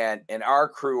together, and our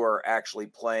crew are actually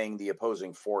playing the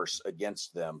opposing force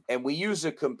against them. And we use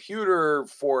a computer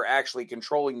for actually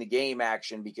controlling the game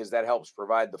action, because that helps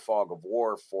provide the fog of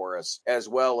war for us, as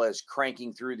well as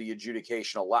cranking through the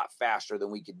adjudication a lot faster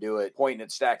than we could do it pointing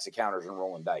at stacks of counters and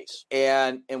rolling dice.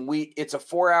 And it's a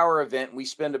 4-hour event. We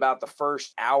spend about the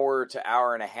first hour to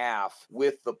hour and a half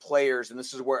with the players, and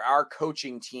this is where our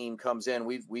coaching team comes in.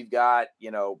 We've got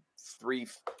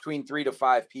between 3 to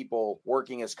 5 people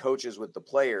working as coaches with the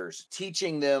players,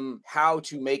 teaching them how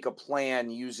to make a plan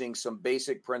using some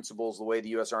basic principles the way the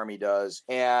U.S. Army does,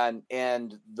 and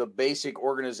the basic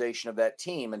organization of that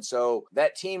team. And so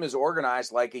that team is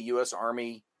organized like a U.S.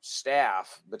 Army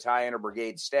staff, battalion or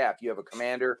brigade staff. You have a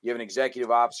commander, you have an executive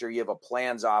officer, you have a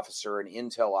plans officer, an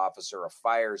intel officer, a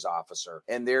fires officer,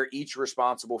 and they're each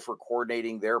responsible for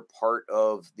coordinating their part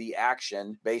of the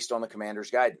action based on the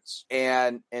commander's guidance.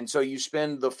 And so you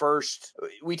spend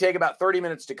we take about 30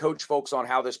 minutes to coach folks on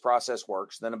how this process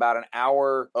works, then about an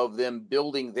hour of them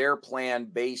building their plan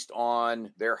based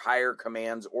on their higher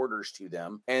command's orders to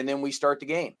them. And then we start the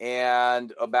game.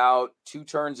 And about 2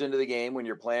 turns into the game, when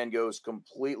your plan goes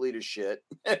completely to shit,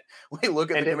 we look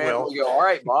at the commander and we go, all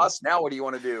right, boss, now what do you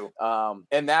want to do?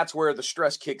 And that's where the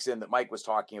stress kicks in that Mike was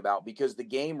talking about, because the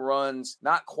game runs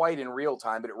not quite in real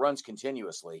time, but it runs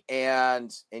continuously.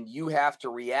 And you have to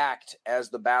react as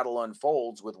the battle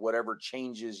unfolds with whatever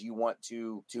changes you want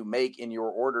to make in your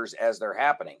orders as they're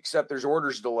happening. Except there's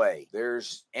orders delay,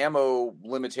 there's ammo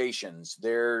limitations,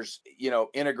 there's,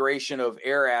 integration of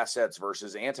air assets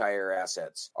versus anti-air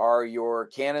assets. Are your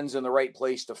cannons in the right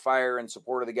place to fire in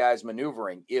support of the guys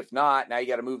maneuvering? If not, now you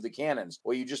got to move the cannons.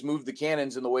 Well, you just move the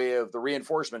cannons in the way of the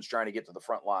reinforcements trying to get to the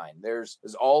front line. There's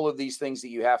all of these things that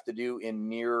you have to do in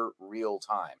near real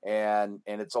time, and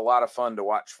it's a lot of fun to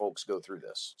watch folks go through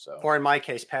this. So, or in my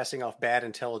case, passing off bad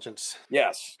intelligence.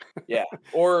 Yes, yeah,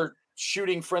 or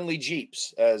shooting friendly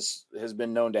jeeps, as has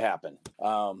been known to happen.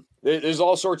 There's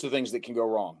all sorts of things that can go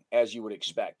wrong, as you would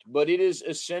expect. But it is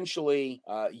essentially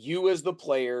you as the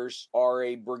players are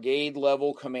a brigade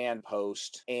level command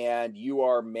post, and you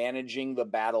are managing the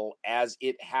battle as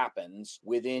it happens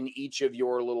within each of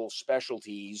your little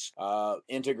specialties,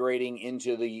 integrating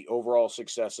into the overall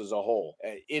success as a whole.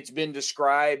 It's been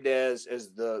described as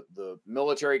the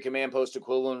military command post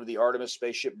equivalent of the Artemis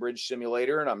Spaceship Bridge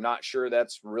Simulator, and I'm not sure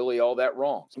that's really all that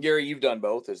wrong. Gary, you've done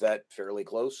both. Is that fairly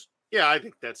close? Yeah, I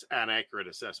think that's an accurate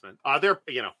assessment. They're,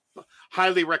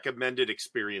 highly recommended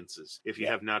experiences if you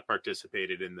have not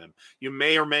participated in them. You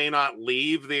may or may not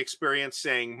leave the experience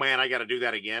saying, man, I got to do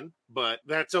that again, but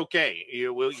that's okay.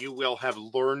 You will have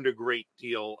learned a great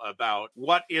deal about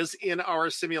what is in our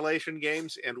simulation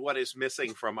games and what is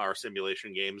missing from our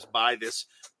simulation games by this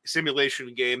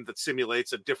simulation game that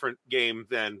simulates a different game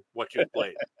than what you've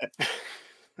played.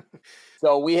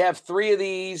 So we have 3 of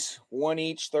these, 1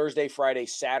 each, Thursday, Friday,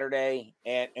 Saturday,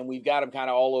 and we've got them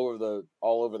kind of all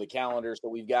over the calendar. So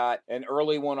we've got an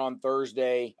early one on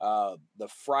Thursday. The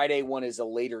Friday one is a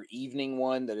later evening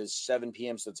one that is 7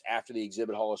 p.m. So it's after the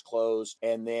exhibit hall is closed.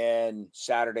 And then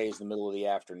Saturday is the middle of the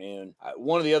afternoon.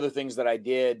 One of the other things that I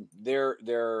did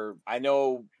I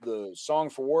know the Song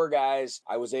for War guys,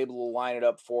 I was able to line it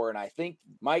up for, and I think,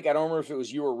 Mike, I don't remember if it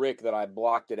was you or Rick that I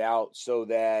blocked it out so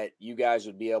that you guys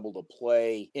would be able to play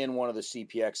in one of the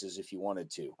CPXs if you wanted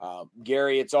to.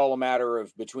 Gary, it's all a matter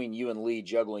of between you and Lee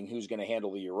juggling who's going to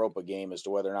handle the Europa game as to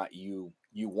whether or not you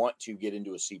want to get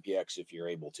into a CPX if you're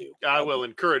able to. I will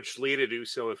encourage Lee to do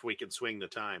so if we can swing the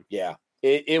time. Yeah.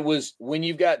 It was, when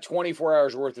you've got 24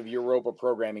 hours worth of Europa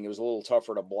programming, it was a little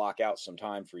tougher to block out some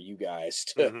time for you guys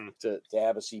to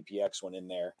have a CPX one in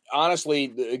there.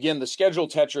 Honestly, again, the schedule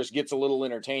Tetris gets a little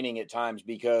entertaining at times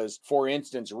because, for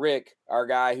instance, Rick, our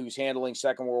guy who's handling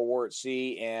Second World War at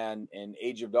Sea and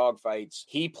Age of Dogfights,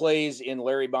 he plays in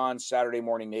Larry Bond's Saturday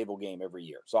morning naval game every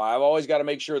year. So I've always got to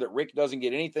make sure that Rick doesn't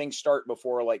get anything start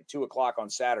before like 2:00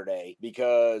 on Saturday,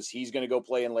 because he's going to go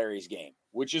play in Larry's game,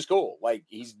 which is cool. Like,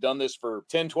 he's done this for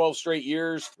 10, 12 straight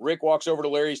years. Rick walks over to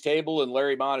Larry's table and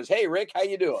Larry Bond is, hey, Rick, how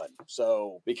you doing?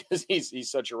 So, because he's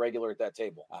such a regular at that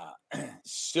table.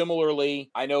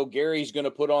 Similarly, I know Gary's going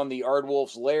to put on the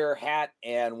Ardwolf's Lair hat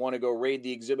and want to go raid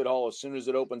the exhibit hall as soon as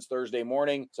it opens Thursday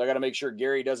morning. So I got to make sure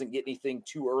Gary doesn't get anything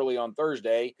too early on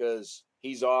Thursday, because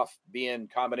he's off being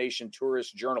combination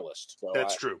tourist journalist. So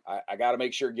that's true. I got to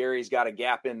make sure Gary's got a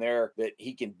gap in there that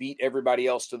he can beat everybody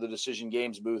else to the Decision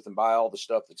Games booth and buy all the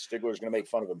stuff that Stigler's going to make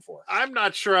fun of him for. I'm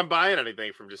not sure I'm buying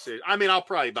anything from Decision. I mean, I'll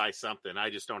probably buy something. I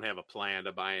just don't have a plan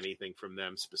to buy anything from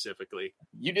them specifically.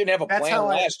 You didn't have a plan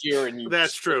last year.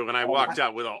 That's true. And I walked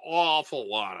out with an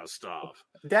awful lot of stuff.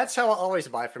 That's how I always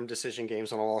buy from Decision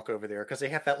Games when I walk over there, because they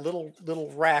have that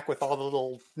little rack with all the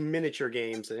little miniature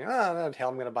games. And hell,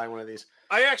 I'm going to buy one of these.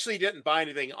 I actually didn't buy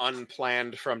anything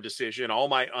unplanned from Decision. All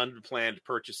my unplanned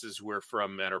purchases were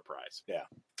from Enterprise. Yeah.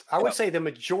 I would say the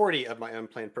majority of my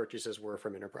unplanned purchases were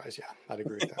from Enterprise. Yeah, I'd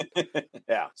agree with that.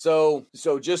 Yeah. So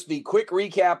just the quick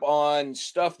recap on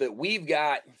stuff that we've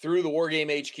got through the Wargame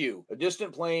HQ: A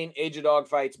Distant Plane, Age of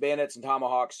Dogfights, Bayonets and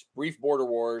Tomahawks, Brief Border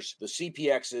Wars, the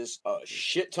CPXs, a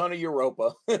shit ton of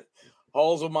Europa,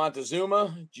 Halls of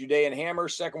Montezuma, Judean Hammer,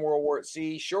 Second World War at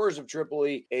Sea, Shores of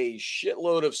Tripoli, a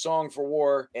shitload of Song for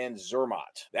War, and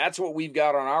Zermatt. That's what we've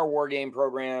got on our war game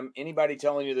program. Anybody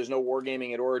telling you there's no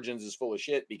wargaming at Origins is full of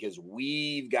shit, because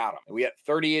we've got them. We got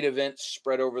 38 events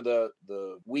spread over the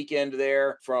weekend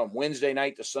there from Wednesday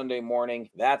night to Sunday morning.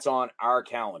 That's on our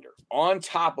calendar. On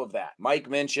top of that, Mike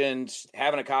mentioned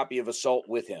having a copy of Assault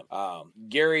with him.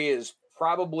 Gary is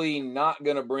probably not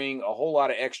going to bring a whole lot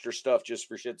of extra stuff just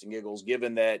for shits and giggles,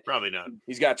 given that Probably not.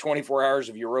 he's got 24 hours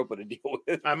of Europa to deal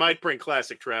with. I might bring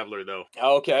Classic Traveler, though.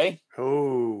 Okay.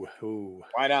 Oh.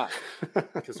 Why not?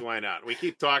 Because why not? We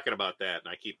keep talking about that,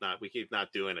 and we keep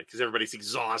not doing it because everybody's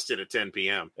exhausted at 10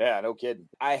 p.m. Yeah, no kidding.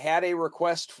 I had a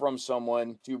request from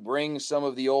someone to bring some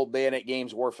of the old Bayonet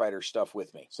Games Warfighter stuff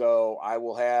with me. So I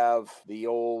will have the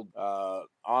old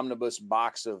omnibus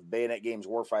box of Bayonet Games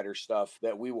Warfighter stuff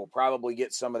that we will probably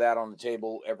get some of that on the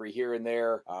table every here and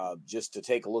there, just to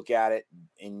take a look at it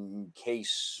in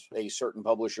case a certain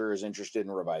publisher is interested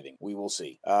in reviving. We will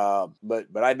see. But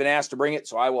I've been asked to bring it,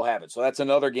 so I will have it. So that's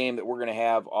another game that we're going to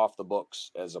have off the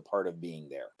books as a part of being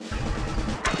there.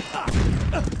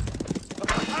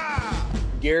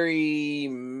 Gary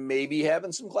maybe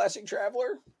having some Classic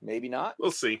Traveler, maybe not.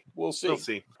 We'll see. We'll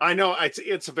see. I know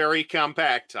it's very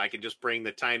compact. I can just bring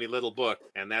the tiny little book,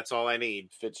 and that's all I need.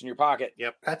 Fits in your pocket.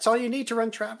 Yep. That's all you need to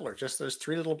run Traveler, just those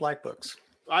 3 little black books.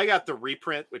 I got the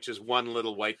reprint, which is one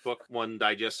little white book, one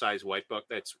digest size white book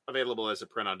that's available as a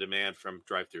print on demand from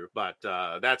DriveThru. But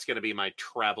that's going to be my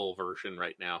travel version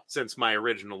right now, since my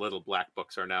original little black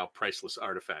books are now priceless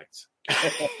artifacts.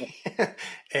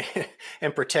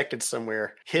 And protected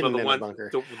somewhere, hidden in a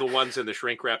bunker. The ones in the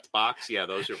shrink wrapped box, yeah,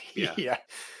 those are yeah.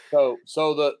 So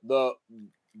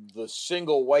the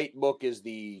single white book is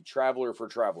the Traveler for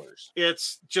Travelers.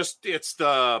 It's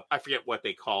the, I forget what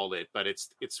they called it, but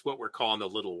it's what we're calling the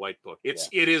little white book. It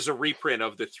is a reprint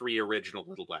of the 3 original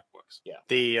little black books. Yeah.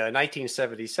 The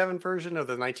 1977 version or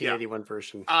the 1981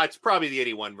 version? It's probably the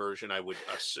 81 version. I would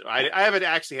assume. I haven't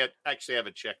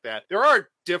haven't checked that. There are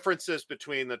differences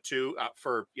between the two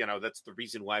for, that's the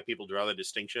reason why people draw the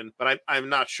distinction, but I'm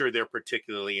not sure they're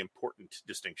particularly important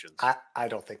distinctions. I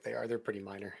don't think they are. They're pretty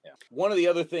minor. Yeah. One of the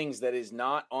other things that is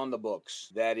not on the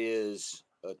books that is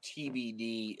a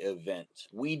TBD event.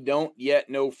 We don't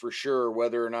yet know for sure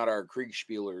whether or not our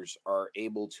Kriegspielers are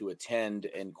able to attend,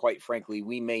 and quite frankly,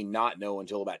 we may not know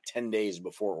until about 10 days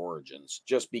before Origins,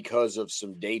 just because of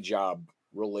some day job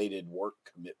related work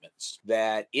commitments.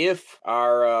 That if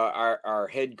our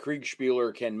head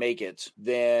Kriegspieler can make it,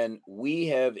 then we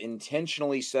have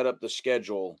intentionally set up the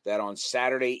schedule that on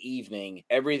Saturday evening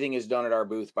everything is done at our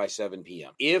booth by 7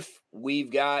 p.m. If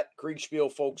we've got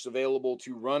Kriegspiel folks available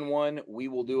to run one, we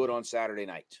will do it on Saturday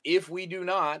night. If we do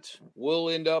not, we'll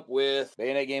end up with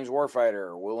Bayonet Games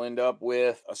Warfighter, we'll end up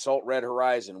with Assault Red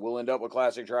Horizon, we'll end up with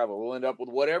Classic Travel, we'll end up with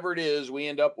whatever it is we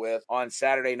end up with on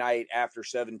Saturday night after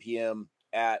 7 p.m.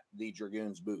 at the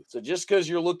Dragoons booth. So just because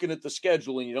you're looking at the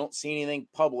schedule and you don't see anything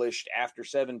published after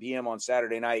 7 p.m. on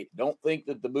Saturday night, don't think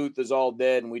that the booth is all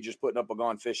dead and we just putting up a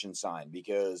Gone Fishing sign,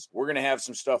 because we're going to have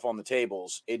some stuff on the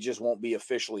tables. It just won't be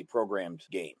officially programmed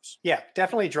games. Yeah,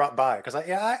 definitely drop by, because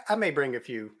I may bring a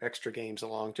few extra games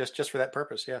along just for that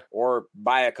purpose. Yeah. Or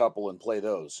buy a couple and play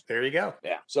those. There you go.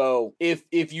 Yeah. So if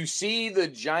you see the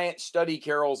giant study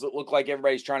carols that look like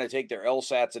everybody's trying to take their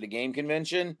LSATs at a game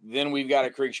convention, then we've got a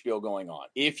Kriegspiel going on.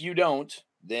 If you don't,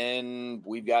 then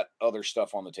we've got other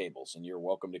stuff on the tables, and you're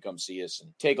welcome to come see us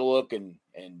and take a look and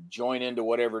join into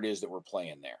whatever it is that we're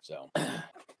playing there. So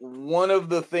one of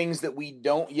the things that we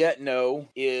don't yet know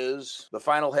is the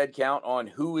final head count on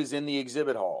who is in the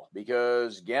exhibit hall,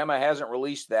 because Gamma hasn't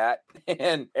released that.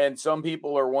 And some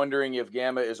people are wondering if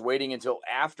Gamma is waiting until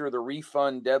after the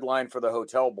refund deadline for the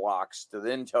hotel blocks to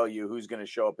then tell you who's going to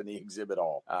show up in the exhibit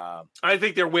hall. I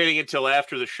think they're waiting until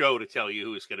after the show to tell you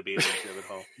who's going to be in the exhibit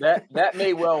hall. That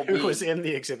may well be. Who was in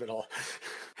the exhibit hall?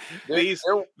 These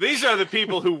are the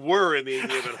people who were in the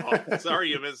exhibit hall. Sorry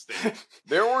you missed it.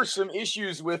 There were some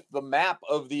issues with the map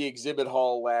of the exhibit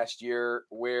hall last year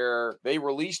where they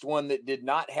released one that did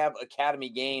not have Academy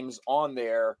Games on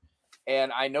there.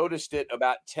 And I noticed it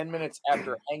about 10 minutes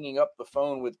after hanging up the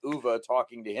phone with Uwe,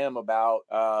 talking to him about,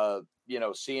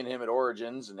 seeing him at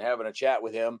Origins and having a chat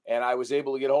with him. And I was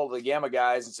able to get hold of the Gamma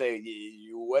guys and say,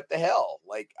 what the hell?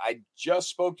 Like, I just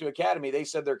spoke to Academy. They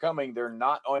said they're coming. They're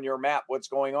not on your map. What's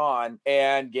going on?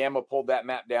 And Gamma pulled that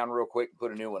map down real quick and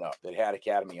put a new one up that had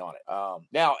Academy on it.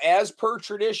 Now, as per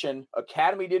tradition,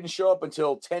 Academy didn't show up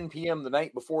until 10 p.m. the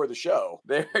night before the show.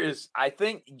 I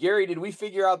think, Gary, did we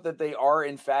figure out that they are,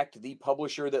 in fact, the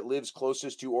publisher that lives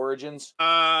closest to Origins?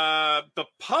 The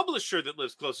publisher that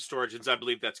lives closest to Origins, I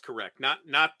believe that's correct.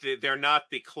 They're not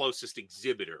the closest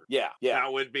exhibitor. Yeah.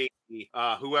 That would be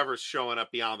whoever's showing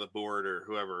up beyond the board or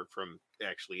whoever from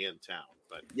actually in town.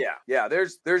 But yeah,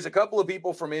 there's a couple of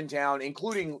people from in town,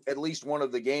 including at least one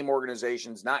of the game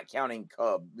organizations, not counting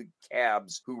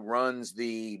Cabs, who runs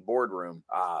the boardroom.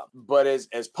 But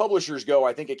as publishers go,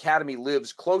 I think Academy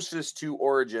lives closest to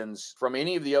Origins from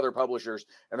any of the other publishers,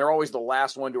 and they're always the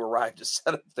last one to arrive to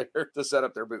set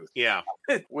up their booth. Yeah,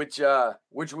 which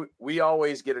we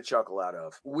always get a chuckle out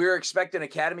of. We're expecting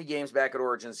Academy games back at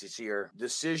Origins this year.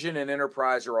 Decision and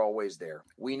Enterprise are always there.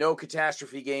 We know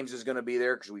Catastrophe Games is going to be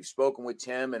there because we've spoken with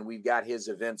Tim and we've got his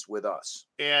events with us.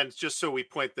 And just so we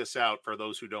point this out for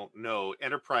those who don't know,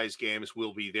 Enterprise Games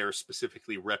will be there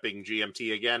specifically repping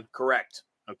GMT again. Correct.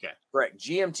 Okay. Correct.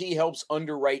 GMT helps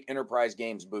underwrite Enterprise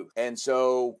Games booth. And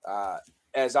so,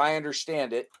 as I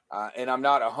understand it, and I'm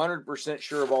not 100%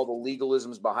 sure of all the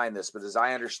legalisms behind this, but as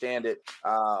I understand it,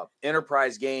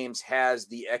 Enterprise Games has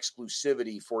the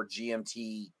exclusivity for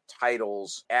GMT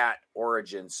titles at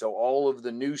Origin. So all of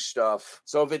the new stuff.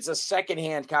 So if it's a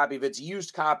secondhand copy, if it's a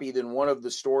used copy, then one of the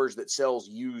stores that sells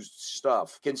used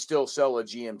stuff can still sell a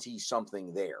GMT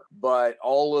something there. But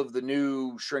all of the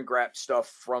new shrink wrap stuff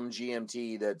from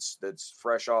GMT that's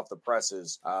fresh off the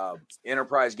presses,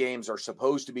 Enterprise Games are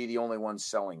supposed to be the only ones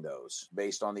selling those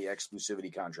based on the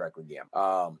exclusivity contract with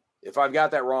GAM. If I've got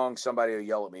that wrong, somebody will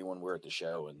yell at me when we're at the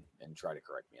show and try to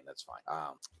correct me, and that's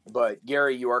fine. But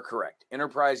Gary, you are correct.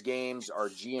 Enterprise Games are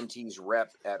GMT's rep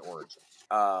at Origins.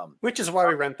 Which is why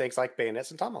we run things like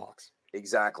Bayonets and Tomahawks.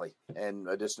 Exactly. And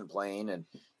A Distant Plane. And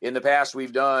in the past,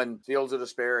 we've done Fields of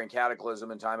Despair and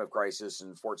Cataclysm and Time of Crisis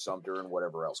and Fort Sumter and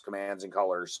whatever else. Commands and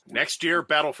Colors. Next year,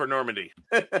 Battle for Normandy.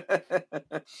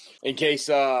 in case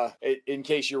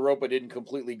Europa didn't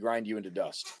completely grind you into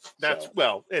dust.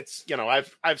 Well, it's,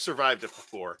 I've survived it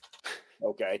before.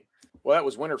 Okay. Well, that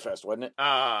was Winterfest, wasn't it?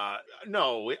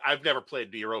 No, I've never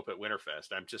played Europa at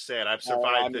Winterfest. I'm just saying I've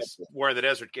survived this War in the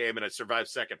Desert game, and I survived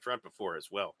Second Front before as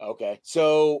well. Okay.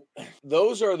 So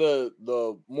those are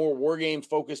the more war game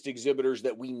focused exhibitors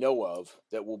that we know of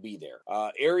that will be there.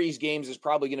 Ares Games is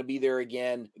probably going to be there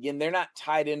again. Again, they're not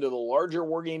tied into the larger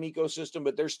war game ecosystem,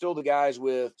 but they're still the guys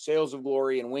with Sails of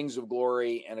Glory and Wings of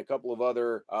Glory and a couple of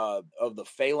other of the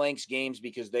Phalanx games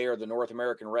because they are the North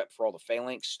American rep for all the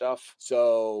Phalanx stuff.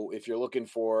 So if you're looking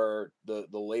for the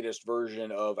latest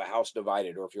version of A House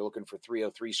Divided, or if you're looking for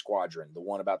 303 Squadron, the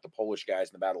one about the Polish guys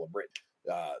in the Battle of Britain,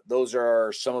 those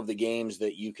are some of the games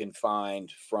that you can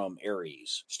find from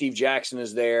Ares. Steve Jackson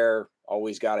is there.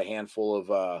 Always got a handful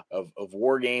of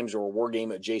war games or war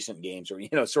game adjacent games, or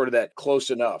sort of that close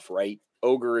enough, right?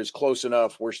 Ogre is close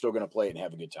enough. We're still going to play it and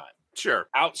have a good time. Sure.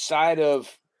 Outside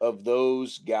of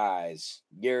those guys,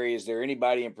 Gary, is there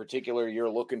anybody in particular you're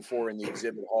looking for in the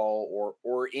exhibit hall,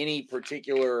 or any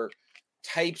particular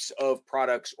types of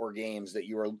products or games that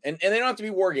you are, and they don't have to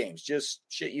be war games, just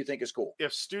shit you think is cool?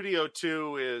 If Studio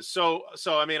 2 is so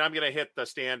I mean, I'm going to hit the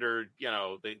standard,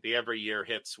 the every year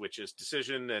hits, which is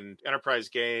Decision and Enterprise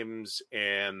Games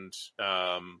and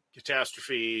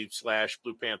Catastrophe /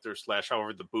 Blue Panther /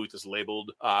 however the booth is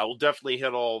labeled. I will definitely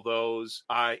hit all those.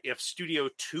 If Studio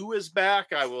 2 is back,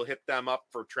 I will hit them up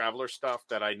for Traveler stuff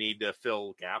that I need to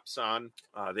fill gaps on.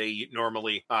 They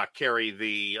normally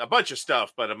carry a bunch of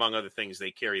stuff, but among other things,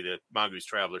 they carry the Mongoose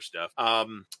Traveler stuff.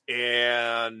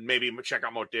 And maybe check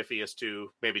out Modiphius too.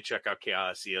 Maybe check out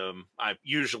Chaosium. I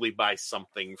usually buy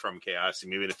something from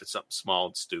Chaosium, even if it's something small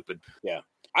and stupid. Yeah.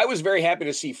 I was very happy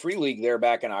to see Free League there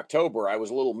back in October. I was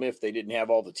a little miffed they didn't have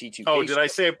all the T2K. Oh, did I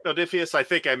say Modiphius? I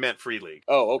think I meant Free League.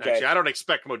 Oh, okay. Actually, I don't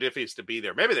expect Modiphius to be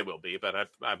there. Maybe they will be, but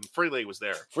Free League was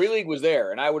there. Free League was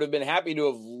there, and I would have been happy to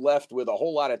have left with a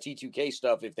whole lot of T2K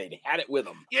stuff if they'd had it with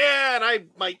them. Yeah, and I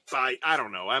might buy, I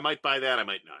don't know. I might buy that. I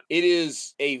might not. It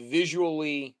is a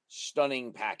visually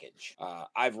stunning package.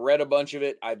 I've read a bunch of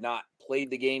it. I've not played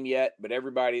the game yet, but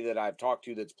everybody that I've talked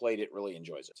to that's played it really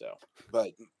enjoys it. So,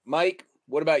 but Mike,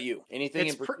 What about you? Anything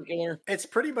It's in particular? It's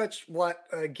pretty much what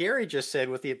Gary just said,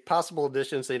 with the possible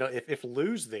additions. If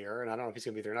Lou's there, and I don't know if he's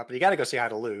going to be there or not, but you got to go say hi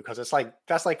to Lou, because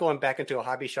that's like going back into a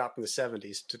hobby shop in the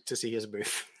 70s to see his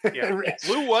booth. Yeah,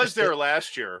 Lou was there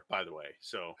last year, by the way.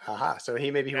 So, so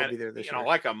he won't be there this year.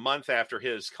 Like a month after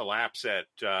his collapse at,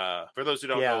 for those who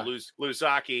don't know, Lou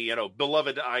Zaki,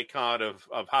 beloved icon of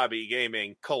hobby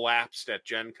gaming, collapsed at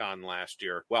Gen Con last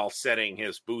year while setting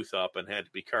his booth up and had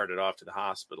to be carted off to the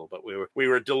hospital. But we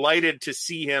were delighted to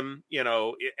see him,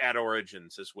 at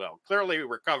Origins as well. Clearly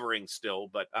recovering still,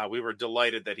 but we were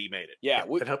delighted that he made it. Yeah,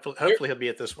 and hopefully he'll be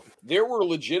at this one. There were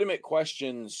legitimate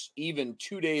questions even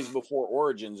 2 days before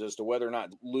Origins as to whether or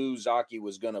not Lou Zaki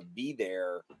was going to be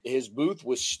there. His booth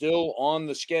was still on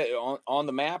the on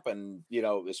the map, and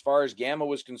as far as GAMA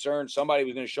was concerned, somebody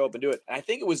was going to show up and do it. And I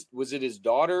think it was it his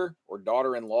daughter or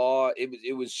daughter-in-law?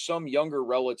 It was some younger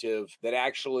relative that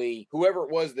actually, whoever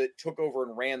it was that took over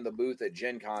and ran the booth at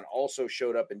Gen Con, also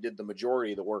showed up and did the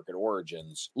majority of the work at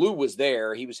Origins. Lou was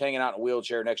there. He was hanging out in a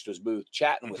wheelchair next to his booth,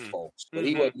 chatting with folks, but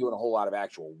he wasn't doing a whole lot of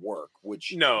actual work.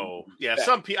 Which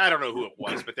some people, I don't know who it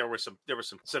was, but there were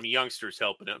some youngsters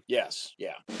helping him. Yes,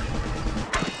 yeah.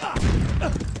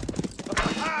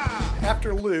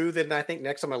 After Lou, then I think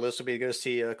next on my list will be to go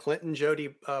see Clinton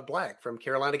Jody Black from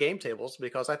Carolina Game Tables,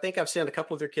 because I think I've sent a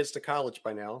couple of their kids to college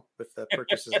by now with the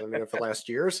purchases I made over the last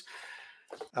years.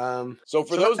 So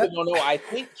for those that don't know, I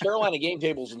think Carolina Game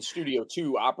Tables and Studio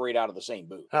 2 operate out of the same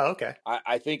booth. Oh, okay.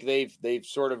 I think they've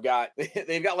sort of got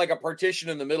like a partition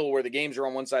in the middle where the games are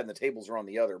on one side and the tables are on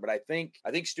the other. But I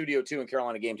think Studio 2 and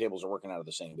Carolina Game Tables are working out of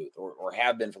the same booth, or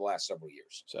have been for the last several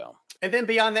years. So, and then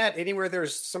beyond that, anywhere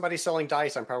there's somebody selling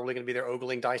dice, I'm probably going to be there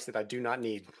ogling dice that I do not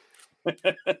need.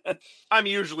 I'm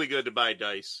usually good to buy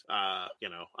dice. I'll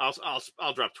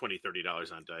drop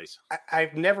 $20-$30 on dice.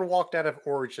 I've never walked out of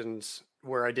Origins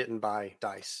where I didn't buy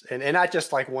dice, and not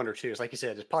just like one or two. It's like you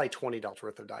said, it's probably $20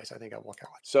 worth of dice. I think I walk out.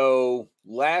 So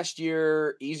last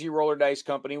year, Easy Roller Dice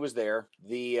Company was there.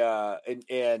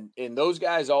 And those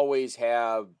guys always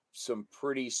have some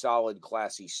pretty solid,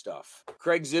 classy stuff.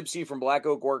 Craig Zipsey from Black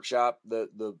Oak Workshop,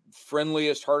 the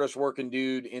friendliest, hardest working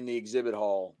dude in the exhibit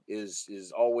hall,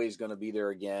 is always going to be there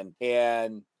again.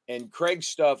 And Craig's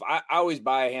stuff, I always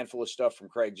buy a handful of stuff from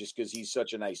Craig just because he's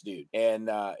such a nice dude. And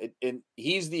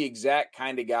he's the exact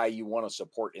kind of guy you want to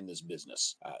support in this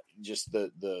business. Just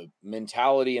the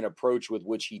mentality and approach with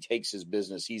which he takes his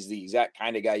business. He's the exact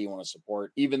kind of guy you want to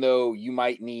support. Even though you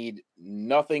might need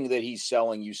nothing that he's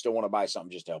selling, you still want to buy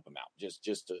something just to help him out.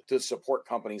 Just to support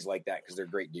companies like that, because they're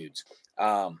great dudes.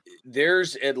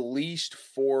 There's at least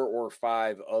 4 or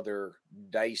 5 other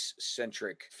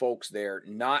dice-centric folks there,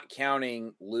 not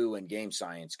counting Lou and Game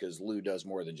Science, because Lou does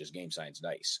more than just Game Science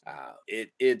dice.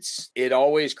 It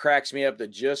always cracks me up that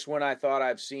just when I thought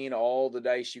I've seen all the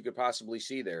dice you could possibly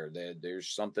see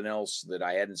there's something else that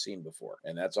I hadn't seen before,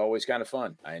 and that's always kind of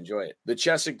fun. I enjoy it. The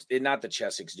Chessex, not the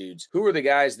Chessex dudes. Who are the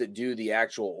guys that do the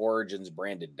actual Origins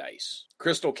branded dice?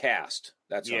 Crystal Cast.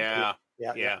 That's yeah.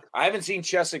 I haven't seen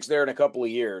Chessex there in a couple of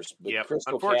years. But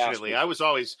unfortunately, I was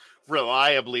always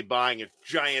reliably buying a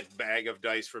giant bag of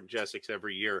dice from Chessex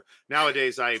every year.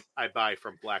 Nowadays, I buy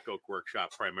from Black Oak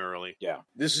Workshop primarily. Yeah.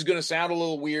 This is going to sound a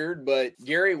little weird, but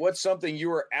Gary, what's something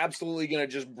you are absolutely going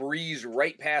to just breeze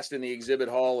right past in the exhibit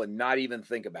hall and not even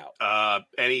think about?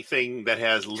 Anything that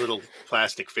has little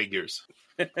plastic figures.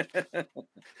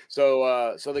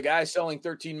 So the guy selling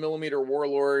 13 millimeter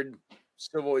Warlord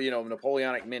Civil,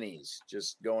 Napoleonic minis,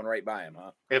 just going right by him,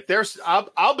 huh? If there's,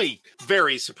 I'll be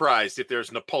very surprised if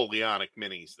there's Napoleonic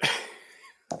minis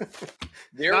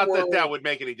there. That would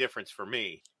make any difference for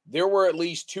me. There were at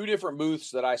least 2 different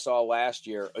booths that I saw last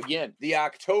year. Again, the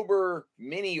October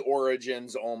mini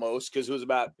Origins almost, because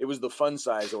it was the fun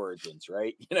size Origins,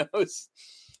 right?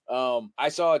 I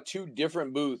saw 2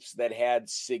 different booths that had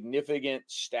significant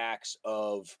stacks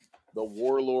of the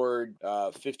Warlord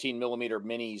 15 millimeter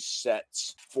minis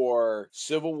sets for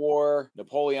Civil War,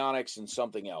 Napoleonics, and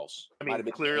something else. I mean,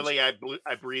 clearly I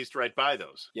breezed right by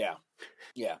those. Yeah.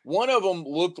 One of them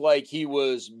looked like he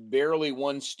was barely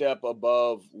one step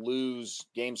above Lou's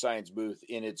Game Science booth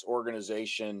in its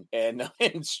organization and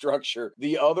structure.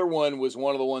 The other one was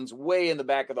one of the ones way in the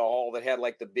back of the hall that had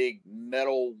like the big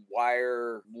metal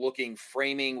wire looking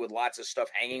framing with lots of stuff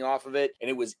hanging off of it. And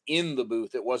it was in the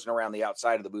booth. It wasn't around the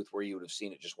outside of the booth where you would have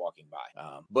seen it just walking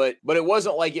by. But it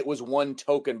wasn't like it was one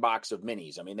token box of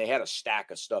minis. I mean, they had a stack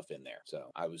of stuff in there.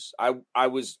 So I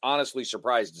was honestly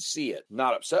surprised to see it.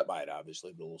 Not upset by it,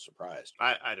 obviously, but a little surprised.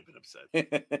 I'd have been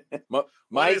upset. Mike,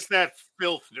 what is that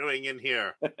filth doing in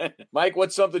here? Mike,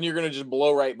 what's something you're going to just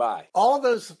blow right by? All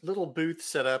those little booths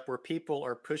set up where people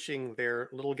are pushing their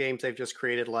little games they've just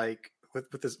created, like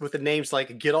with the names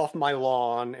like "Get Off My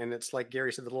Lawn," and it's like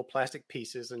Gary said, the little plastic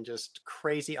pieces and just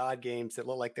crazy odd games that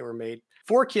look like they were made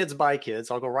for kids by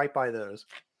kids. I'll go right by those.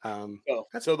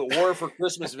 So the War for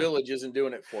Christmas Village isn't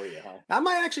doing it for you, huh? I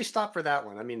might actually stop for that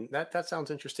one. I mean, that sounds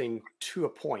interesting to a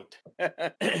point.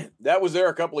 That was there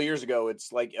a couple of years ago.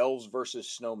 It's like elves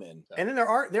versus snowmen. And then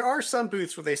there are some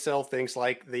booths where they sell things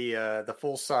like the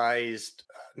full sized,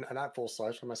 not full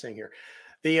size. What am I saying here?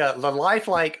 The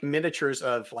lifelike miniatures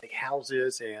of like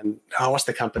houses and what's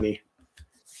the company?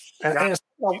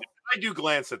 I do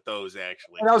glance at those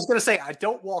actually. And I was going to say, I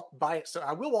don't walk by it. So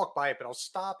I will walk by it, but I'll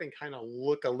stop and kind of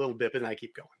look a little bit and I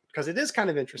keep going because it is kind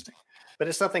of interesting, but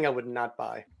it's something I would not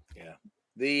buy. Yeah.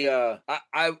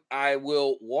 I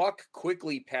will walk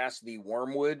quickly past the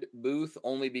Wormwood booth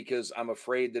only because I'm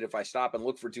afraid that if I stop and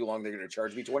look for too long, they're going to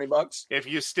charge me $20. If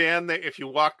you stand there, if you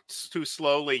walk too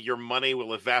slowly, your money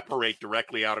will evaporate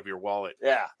directly out of your wallet.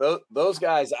 Yeah, those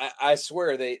guys, I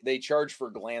swear they charge for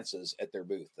glances at their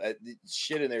booth.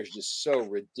 Shit in there is just so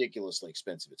ridiculously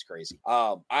expensive. It's crazy.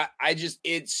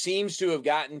 It seems to have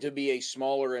gotten to be a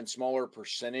smaller and smaller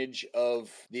percentage of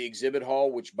the exhibit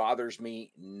hall, which bothers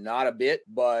me not a bit.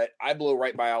 But I blow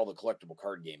right by all the collectible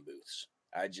card game booths.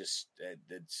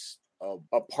 It's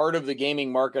a part of the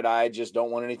gaming market I just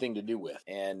don't want anything to do with,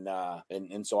 and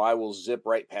so I will zip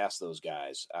right past those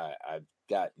guys. I've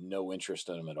got no interest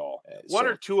in them at all. One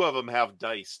or two of them have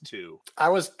dice too. I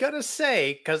was gonna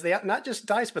say because they have not just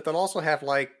dice, but they'll also have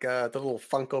like the little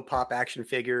Funko Pop action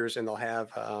figures, and they'll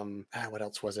have what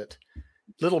else was it?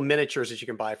 Little miniatures that you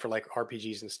can buy for like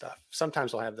RPGs and stuff.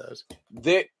 Sometimes they'll have those.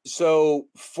 So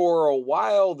for a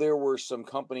while, there were some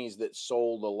companies that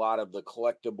sold a lot of the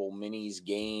collectible minis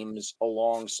games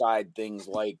alongside things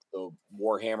like the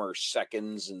Warhammer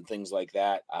Seconds and things like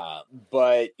that.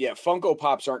 But yeah, Funko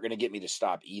Pops aren't going to get me to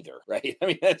stop either, right? I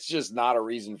mean, that's just not a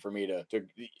reason for me to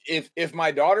if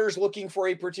my daughter's looking for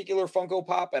a particular Funko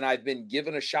Pop and I've been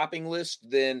given a shopping list,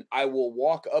 then I will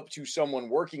walk up to someone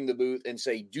working the booth and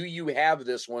say, do you have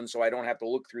this one so I don't have to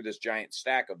look through this giant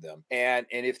stack of them? And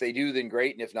if they do, then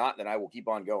great. And if not, then I will keep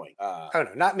on going. Oh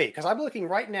no, not me. Because I'm looking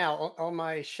right now on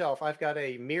my shelf. I've got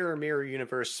a Mirror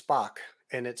Universe Spock,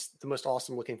 and it's the most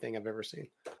awesome looking thing I've ever seen.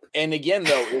 And again,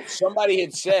 though, if somebody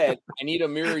had said, I need a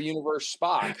Mirror Universe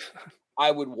Spock, I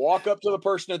would walk up to the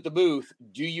person at the booth.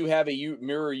 Do you have a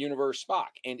Mirror Universe Spock?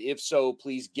 And if so,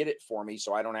 please get it for me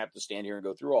so I don't have to stand here and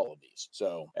go through all of these.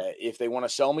 So if they want to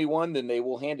sell me one, then they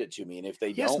will hand it to me. And if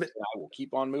they don't, then I will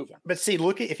keep on moving. But see,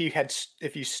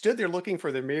 if you stood there looking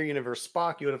for the Mirror Universe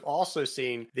Spock, you would have also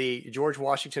seen the George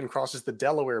Washington crosses the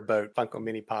Delaware boat Funko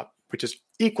Mini Pop, which is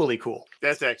equally cool.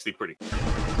 That's actually pretty cool.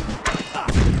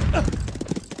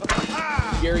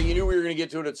 Gary, you knew we were going to get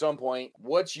to it at some point.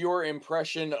 What's your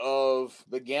impression of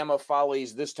the Gamma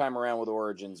Follies this time around with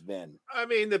Origins been? I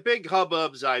mean, the big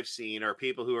hubbubs I've seen are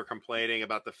people who are complaining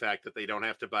about the fact that they don't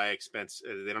have to buy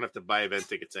event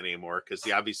tickets anymore, because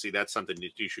obviously that's something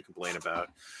that you should complain about.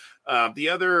 The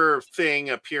other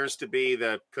thing appears to be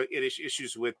the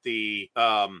issues with the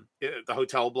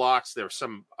hotel blocks. There's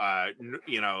some,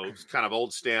 kind of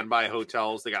old standby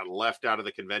hotels that got left out of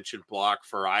the convention block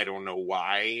for I don't know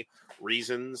why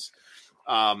reasons.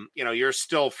 You're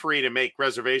still free to make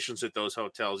reservations at those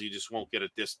hotels. You just won't get a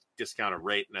discounted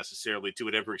rate necessarily to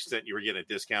whatever extent you were getting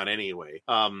a discount anyway.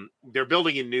 They're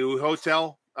building a new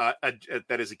hotel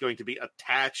that is going to be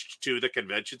attached to the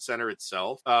convention center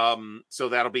itself. So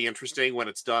that'll be interesting when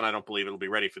it's done. I don't believe it'll be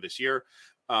ready for this year.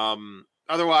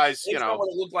 Otherwise, it's not what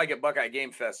it looked like at Buckeye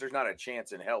Game Fest. There's not a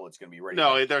chance in hell it's going to be ready.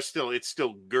 No, it's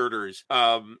still girders.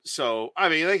 So I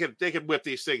mean, they could whip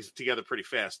these things together pretty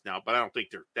fast now, but I don't think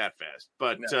they're that fast.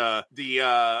 But no.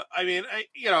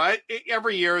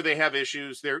 Every year they have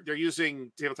issues. They're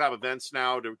using Tabletop Events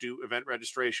now to do event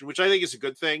registration, which I think is a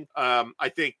good thing. I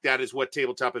think that is what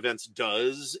Tabletop Events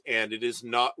does, and it is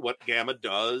not what Gamma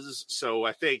does. So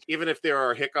I think even if there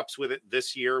are hiccups with it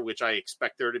this year, which I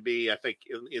expect there to be, I think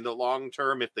in the long term,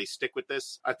 if they stick with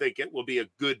this, I think it will be a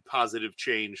good positive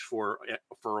change for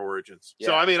Origins. Yeah.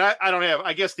 So I mean, I don't have.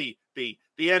 I guess the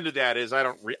end of that is I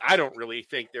don't really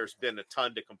think there's been a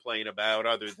ton to complain about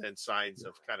other than signs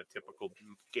of kind of typical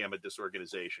Gamma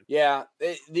disorganization. Yeah,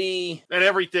 and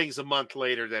everything's a month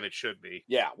later than it should be.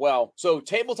 Yeah, well, so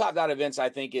Tabletop.Events I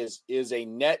think is a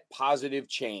net positive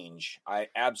change. I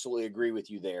absolutely agree with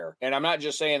you there, and I'm not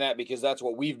just saying that because that's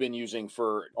what we've been using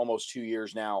for almost 2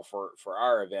 years now for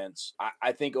our events.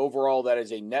 I think overall that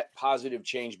is a net positive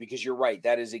change because you're right.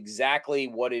 That is exactly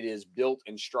what it is built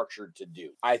and structured to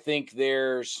do. I think think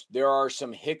there are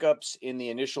some hiccups in the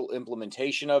initial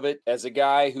implementation of it. As a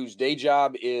guy whose day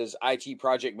job is IT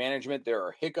project management, there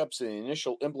are hiccups in the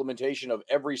initial implementation of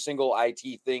every single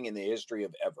IT thing in the history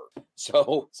of ever.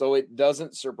 So it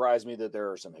doesn't surprise me that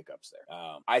there are some hiccups there.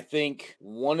 I think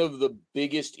one of the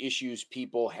biggest issues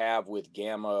people have with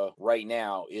Gamma right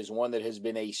now is one that has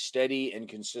been a steady and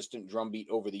consistent drumbeat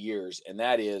over the years, and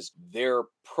that is their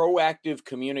proactive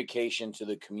communication to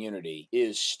the community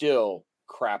is still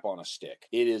crap on a stick.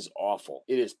 It is awful.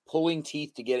 It is pulling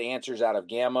teeth to get answers out of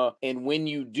Gamma. And when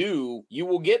you do, you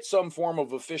will get some form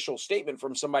of official statement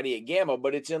from somebody at Gamma,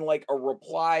 but it's in like a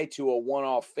reply to a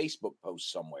one-off Facebook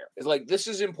post somewhere. It's like, this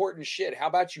is important shit. How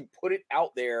about you put it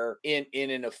out there in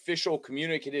an official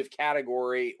communicative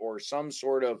category or some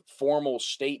sort of formal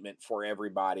statement for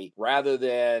everybody rather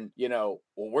than, well,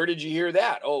 where did you hear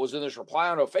that? Oh, it was in this reply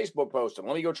on a Facebook post. And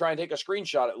let me go try and take a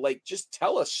screenshot. Like, just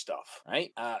tell us stuff,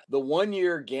 right? The 1 year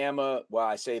Gamma, well,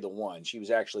 I say the one, she was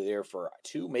actually there for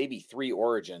 2, maybe 3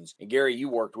 Origins. And Gary, you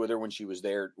worked with her when she was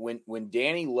there. When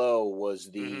Danny Lowe was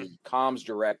the comms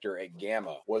director at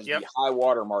Gamma, was the high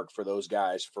watermark for those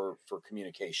guys for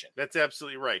communication. That's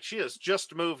absolutely right. She has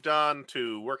just moved on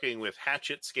to working with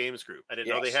Hatchet's Games Group. I didn't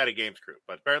know they had a games group,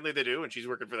 but apparently they do, and she's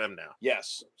working for them now.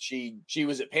 Yes. She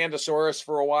was at Pandasaurus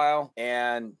for a while,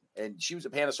 and she was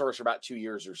at Pandasaurus for about 2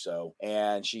 years or so,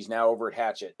 and she's now over at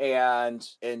Hatchet. And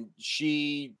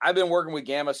I've been working with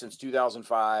Gamma since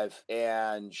 2005,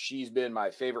 and she's been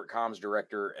my favorite comms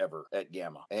director ever at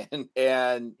Gamma.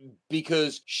 And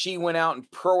because she went out and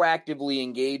proactively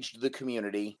engaged the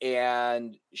community,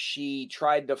 and she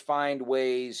tried to find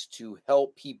ways to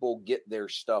help people get their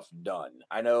stuff done.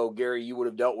 I know, Gary, you would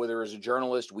have dealt with her as a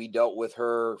journalist. We dealt with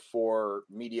her for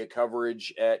media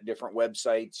coverage at different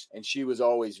websites, and she was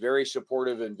always very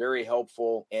supportive and very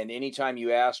helpful. And anytime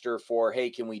you asked her for, hey,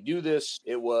 can we do this?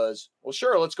 It was, well,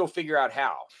 sure, let's go figure out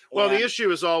how. Well, the issue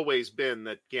has always been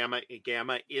that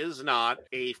Gamma is not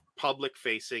a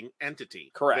public-facing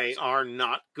entity. Correct. They are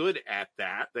not good at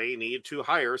that. They need to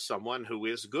hire someone who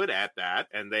is good at that,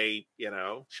 and they,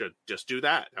 should just do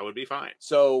that. That would be fine.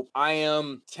 So I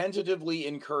am tentatively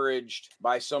encouraged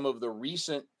by some of the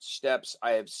recent steps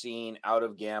I have seen out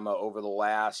of Gamma over the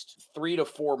last 3 to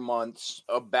 4 months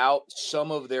about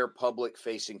some of their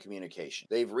public-facing communication.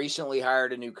 They've recently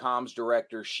hired a new comms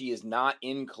director. She is not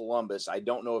in Columbus. I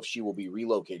don't know if she will be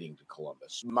relocating to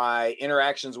Columbus. My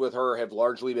interactions with her have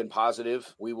largely been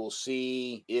positive. We will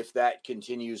see if that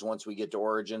continues once we get to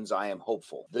Origins. I am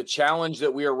hopeful. The challenge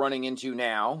that we are running into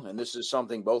now, and this is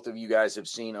something both of you guys have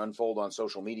seen unfold on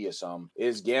social media some,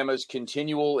 is Gamma's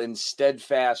continual and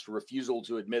steadfast refusal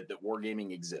to admit that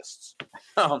wargaming exists.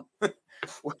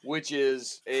 Which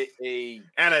is a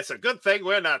and it's a good thing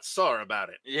we're not sore about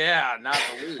it. Yeah, not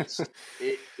the least.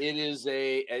 It is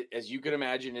as you can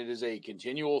imagine, it is a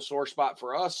continual sore spot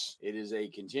for us. It is a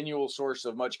continual source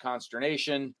of much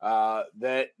consternation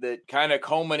that kind of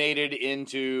culminated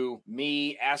into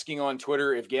me asking on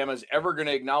Twitter if Gamma's ever going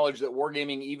to acknowledge that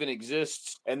wargaming even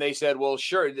exists, and they said, well,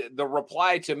 sure. The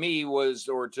reply to me was,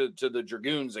 or to the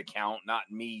Dragoons account, not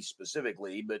me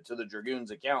specifically, but to the Dragoons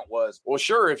account was, well,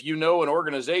 sure, if you know an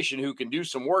organization who can do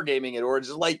some wargaming at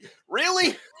Origins. Like,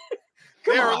 really?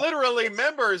 They are literally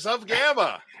members of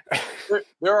Gamma.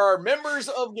 There are members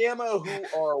of Gamma who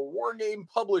are wargame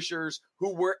publishers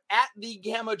who were at the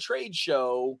Gamma trade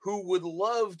show who would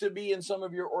love to be in some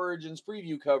of your Origins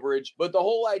preview coverage. But the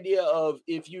whole idea of,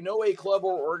 if you know a club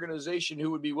or organization who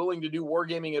would be willing to do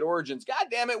wargaming at Origins, God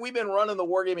damn it, we've been running the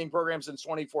wargaming program since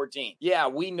 2014. Yeah,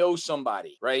 we know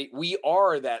somebody, right? We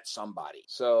are that somebody.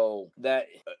 So that,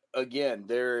 again,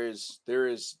 there is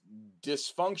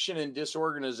dysfunction and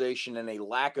disorganization and a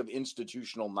lack of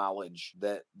institutional knowledge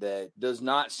that does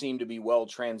not seem to be well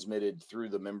transmitted through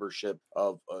the membership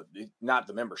of not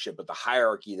the membership, but the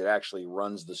hierarchy that actually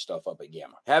runs the stuff up at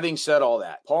Gamma. Having said all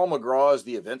that, Paul McGraw is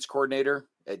the events coordinator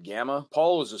at Gamma.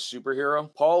 Paul is a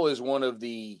superhero. Paul is one of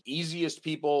the easiest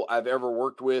people I've ever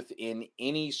worked with in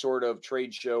any sort of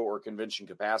trade show or convention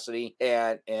capacity.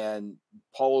 And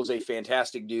Paul is a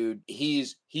fantastic dude.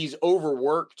 He's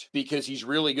overworked because he's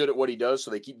really good at what he does, so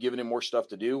they keep giving him more stuff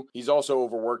to do. He's also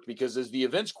overworked because as the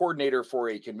events coordinator for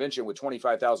a convention with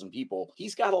 25,000 people,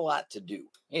 he's got a lot to do.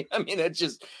 I mean,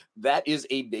 that is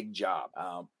a big job.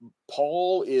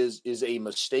 Paul is a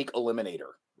mistake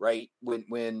eliminator. Right.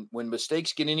 When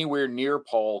mistakes get anywhere near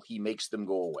Paul, he makes them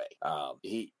go away.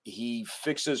 He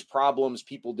fixes problems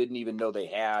people didn't even know they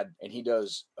had, and he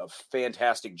does a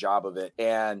fantastic job of it.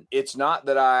 And it's not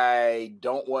that I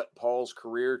don't want Paul's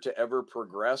career to ever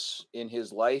progress in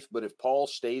his life, but if Paul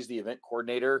stays the event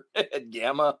coordinator at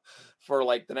Gamma for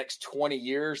like the next 20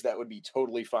 years, that would be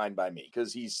totally fine by me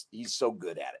because he's so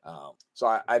good at it.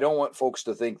 So I don't want folks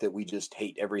to think that we just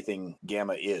hate everything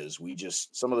Gamma is. We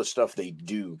just, some of the stuff they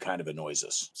do kind of annoys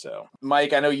us. So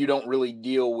Mike, I know you don't really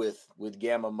deal with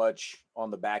Gamma much on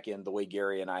the back end the way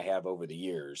Gary and I have over the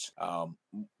years.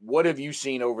 What have you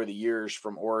seen over the years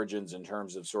from Origins in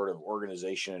terms of sort of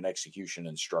organization and execution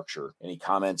and structure? Any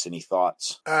comments, any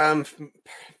thoughts?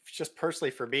 Just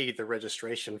personally for me, the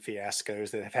registration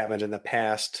fiascos that have happened in the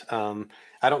past,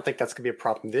 I don't think that's going to be a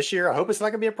problem this year. I hope it's not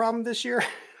going to be a problem this year.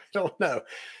 I don't know.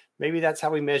 Maybe that's how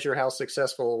we measure how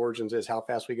successful Origins is, how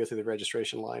fast we go through the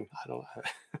registration line. I don't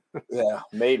know. Yeah,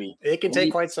 maybe. It can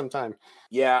take quite some time.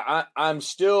 Yeah, I'm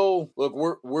still, look,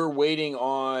 we're waiting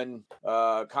on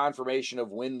confirmation of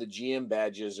when the GM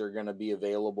badges are going to be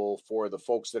available for the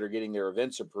folks that are getting their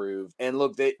events approved. And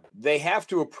look, they have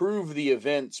to approve the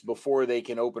events before they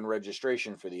can open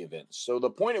registration for the events. So the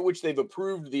point at which they've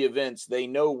approved the events, they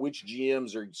know which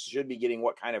GMs should be getting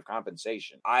what kind of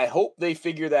compensation. I hope they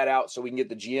figure that out so we can get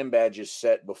the GM badges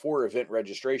set before event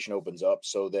registration opens up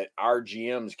so that our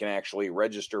GMs can actually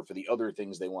register for the other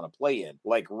things they want to play in,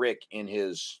 like Rick in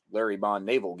his Larry Bond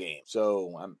Naval game.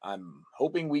 So I'm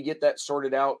hoping we get that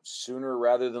sorted out sooner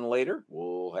rather than later.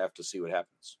 We'll have to see what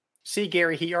happens. See,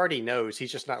 Gary, he already knows.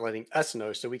 He's just not letting us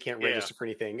know, so we can't register for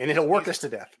anything, and it'll work us to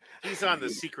death. He's on the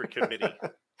secret committee.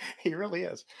 He really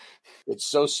is. It's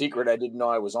so secret, I didn't know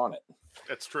I was on it.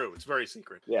 That's true. It's very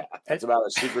secret. Yeah, that's about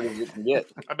as secret as it can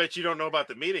get. I bet you don't know about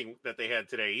the meeting that they had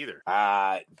today either.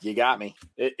 You got me.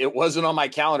 It wasn't on my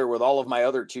calendar with all of my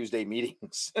other Tuesday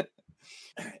meetings.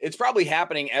 It's probably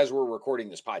happening as we're recording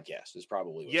this podcast. Is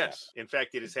probably what's happening. In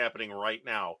fact, it is happening right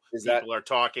now. People are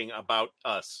talking about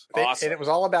us. Awesome. And it's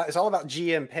all about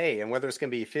GM pay and whether it's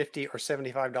going to be $50 or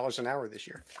 $75 an hour this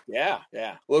year. Yeah.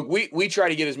 Look, we try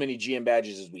to get as many GM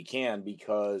badges as we can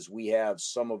because we have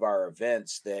some of our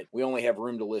events that we only have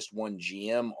room to list one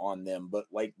GM on them. But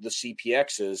like the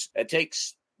CPXs, it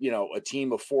takes a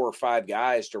team of 4 or 5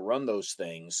 guys to run those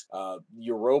things.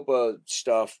 Europa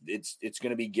stuff, it's going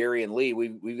to be Gary and Lee.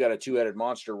 We've got a 2-headed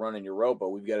monster running Europa.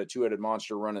 We've got a 2-headed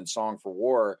monster running Song for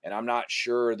War. And I'm not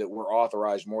sure that we're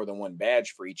authorized more than one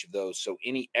badge for each of those. So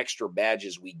any extra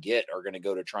badges we get are going to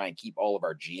go to try and keep all of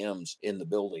our GMs in the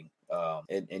building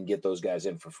and get those guys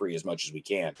in for free as much as we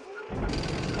can.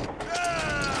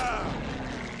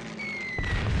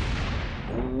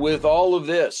 With all of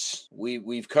this,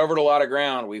 we've covered a lot of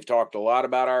ground. We've talked a lot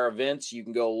about our events. You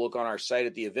can go look on our site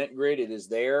at the event grid. It is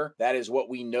there. That is what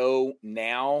we know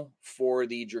now for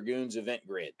the Dragoons event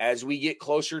grid. As we get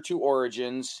closer to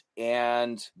Origins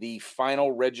and the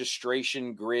final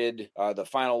registration grid, the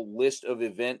final list of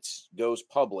events goes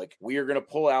public, we are going to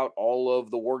pull out all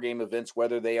of the Wargame events,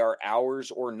 whether they are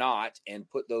ours or not, and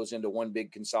put those into one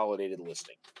big consolidated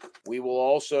listing. We will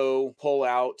also pull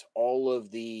out all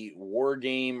of the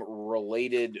Wargame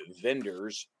related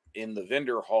vendors in the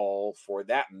vendor hall for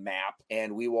that map,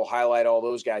 and we will highlight all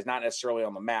those guys, not necessarily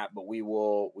on the map, but we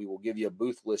will give you a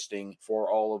booth listing for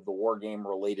all of the Wargame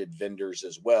related vendors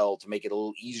as well to make it a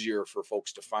little easier for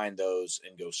folks to find those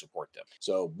and go support them.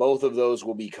 So both of those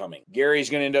will be coming. Gary's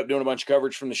going to end up doing a bunch of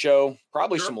coverage from the show,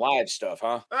 probably some live stuff,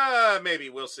 huh? Maybe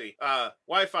we'll see.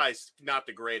 Wi-Fi's not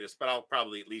the greatest, but I'll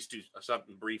probably at least do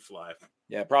something brief live.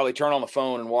 Yeah, probably turn on the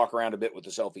phone and walk around a bit with the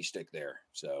selfie stick there.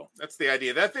 So that's the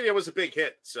idea. That video was a big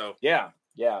hit. So yeah.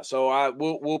 So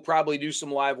we'll probably do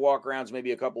some live walk arounds,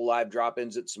 maybe a couple live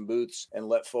drop-ins at some booths and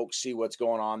let folks see what's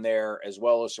going on there, as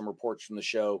well as some reports from the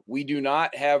show. We do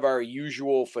not have our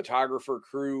usual photographer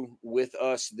crew with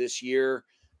us this year.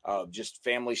 Just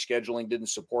family scheduling didn't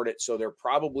support it. So there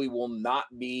probably will not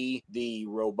be the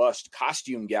robust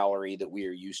costume gallery that we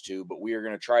are used to, but we are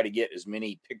going to try to get as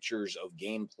many pictures of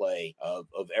gameplay of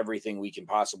everything we can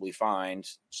possibly find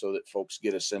so that folks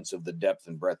get a sense of the depth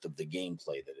and breadth of the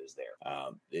gameplay that is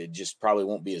there. It just probably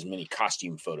won't be as many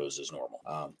costume photos as normal.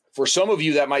 For some of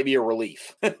you, that might be a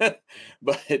relief,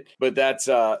 but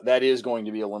that is going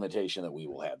to be a limitation that we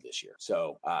will have this year.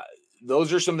 So,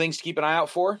 those are some things to keep an eye out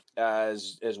for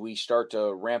as we start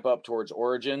to ramp up towards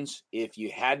Origins. If you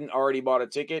hadn't already bought a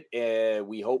ticket,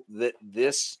 we hope that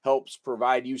this helps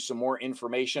provide you some more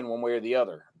information one way or the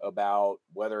other about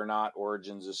whether or not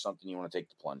Origins is something you want to take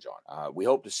the plunge on. We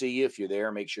hope to see you. If you're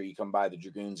there, make sure you come by the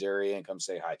Dragoons area and come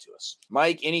say hi to us.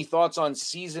 Mike, any thoughts on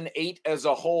Season 8 as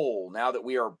a whole now that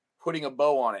we are putting a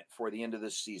bow on it for the end of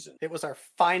this season? It was our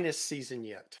finest season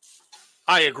yet.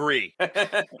 I agree.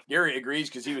 Gary agrees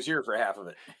because he was here for half of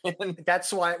it.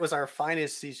 That's why it was our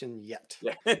finest season yet.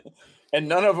 Yeah. And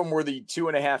none of them were the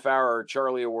 2.5 hour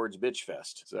Charlie Awards bitch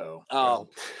fest. So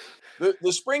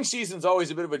The spring season's always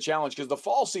a bit of a challenge because the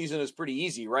fall season is pretty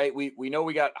easy, right? We know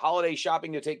we got holiday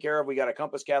shopping to take care of. We got a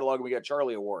Compass catalog and we got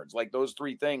Charlie Awards. Like those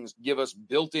three things give us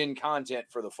built-in content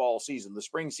for the fall season. The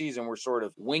spring season, we're sort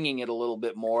of winging it a little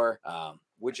bit more.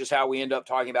 Which is how we end up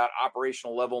talking about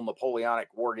operational level Napoleonic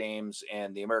war games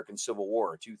and the American Civil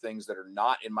War, two things that are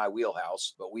not in my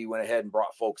wheelhouse, but we went ahead and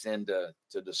brought folks in to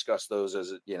discuss those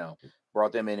as,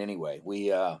 brought them in anyway.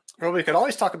 Well, we could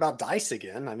always talk about dice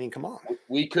again. I mean, come on.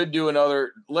 We could do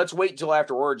another. Let's wait until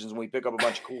after Origins when we pick up a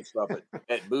bunch of cool stuff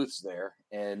at booths there,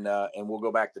 and we'll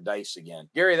go back to dice again.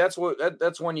 Gary, that's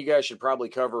one you guys should probably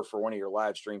cover for one of your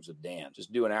live streams with Dan.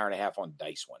 Just do an hour and a half on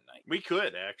dice one night. We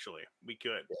could actually.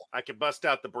 Yeah. I could bust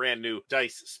out the brand new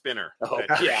dice spinner. Oh,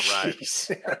 yeah.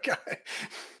 Okay.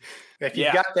 If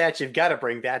you've got that, you've got to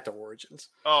bring that to Origins.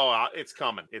 Oh, it's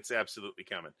coming. It's absolutely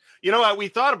coming. You know what? We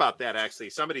thought about that,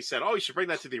 actually. Somebody said, you should bring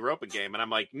that to the Europa game. And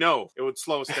I'm like, no, it would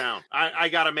slow us down. I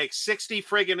got to make 60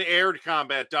 friggin' air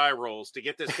combat die rolls to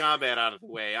get this combat out of the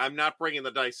way. I'm not bringing the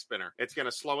dice spinner. It's going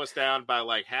to slow us down by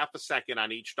like half a second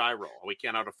on each die roll. We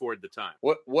cannot afford the time.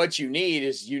 What you need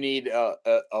is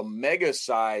a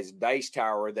mega-sized dice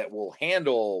tower that will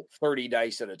handle 30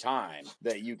 dice at a time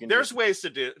that you can. There's ways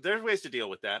to deal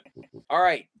with that. All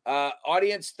right,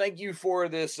 audience, thank you for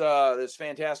this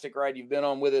fantastic ride you've been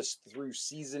on with us through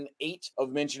season 8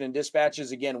 of Mention and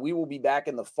Dispatches. Again, we will be back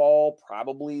in the fall,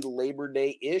 probably Labor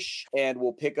Day-ish, and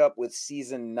we'll pick up with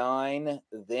season 9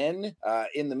 then.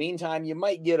 In the meantime, you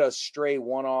might get a stray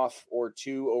one-off or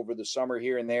two over the summer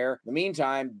here and there. In the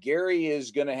meantime, Gary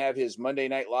is going to have his Monday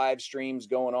night live streams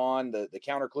going on, the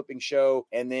counter clipping show,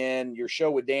 and then your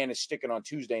show with Dan is sticking on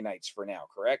Tuesday nights for now,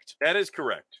 correct? That is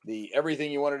correct.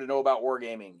 Everything you wanted to know about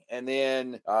wargaming. And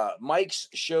then Mike's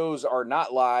shows are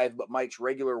not live, but Mike's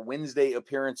regular Wednesday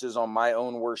appearances on My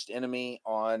Own Worst Enemy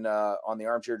on the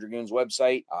Armchair Dragoons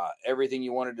website. Everything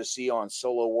you wanted to see on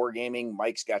solo wargaming,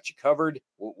 Mike's got you covered.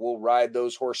 We'll ride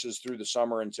those horses through the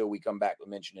summer until we come back with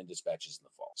Mention and Dispatches in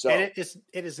the fall. So and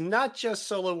it is not just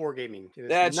solo wargaming.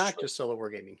 It's not just solo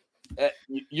wargaming.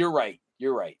 You're right.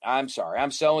 I'm sorry.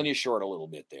 I'm selling you short a little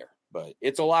bit there. But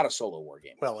it's a lot of solo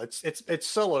wargaming. Well, it's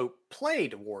solo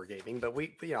played wargaming, but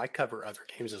I cover other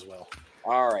games as well.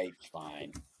 All right,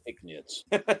 fine. Pick nits.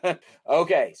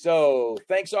 Okay, so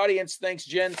thanks, audience. Thanks,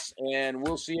 gents, and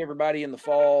we'll see everybody in the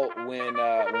fall when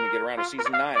we get around to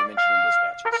season 9 of Mention and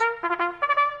Dispatches.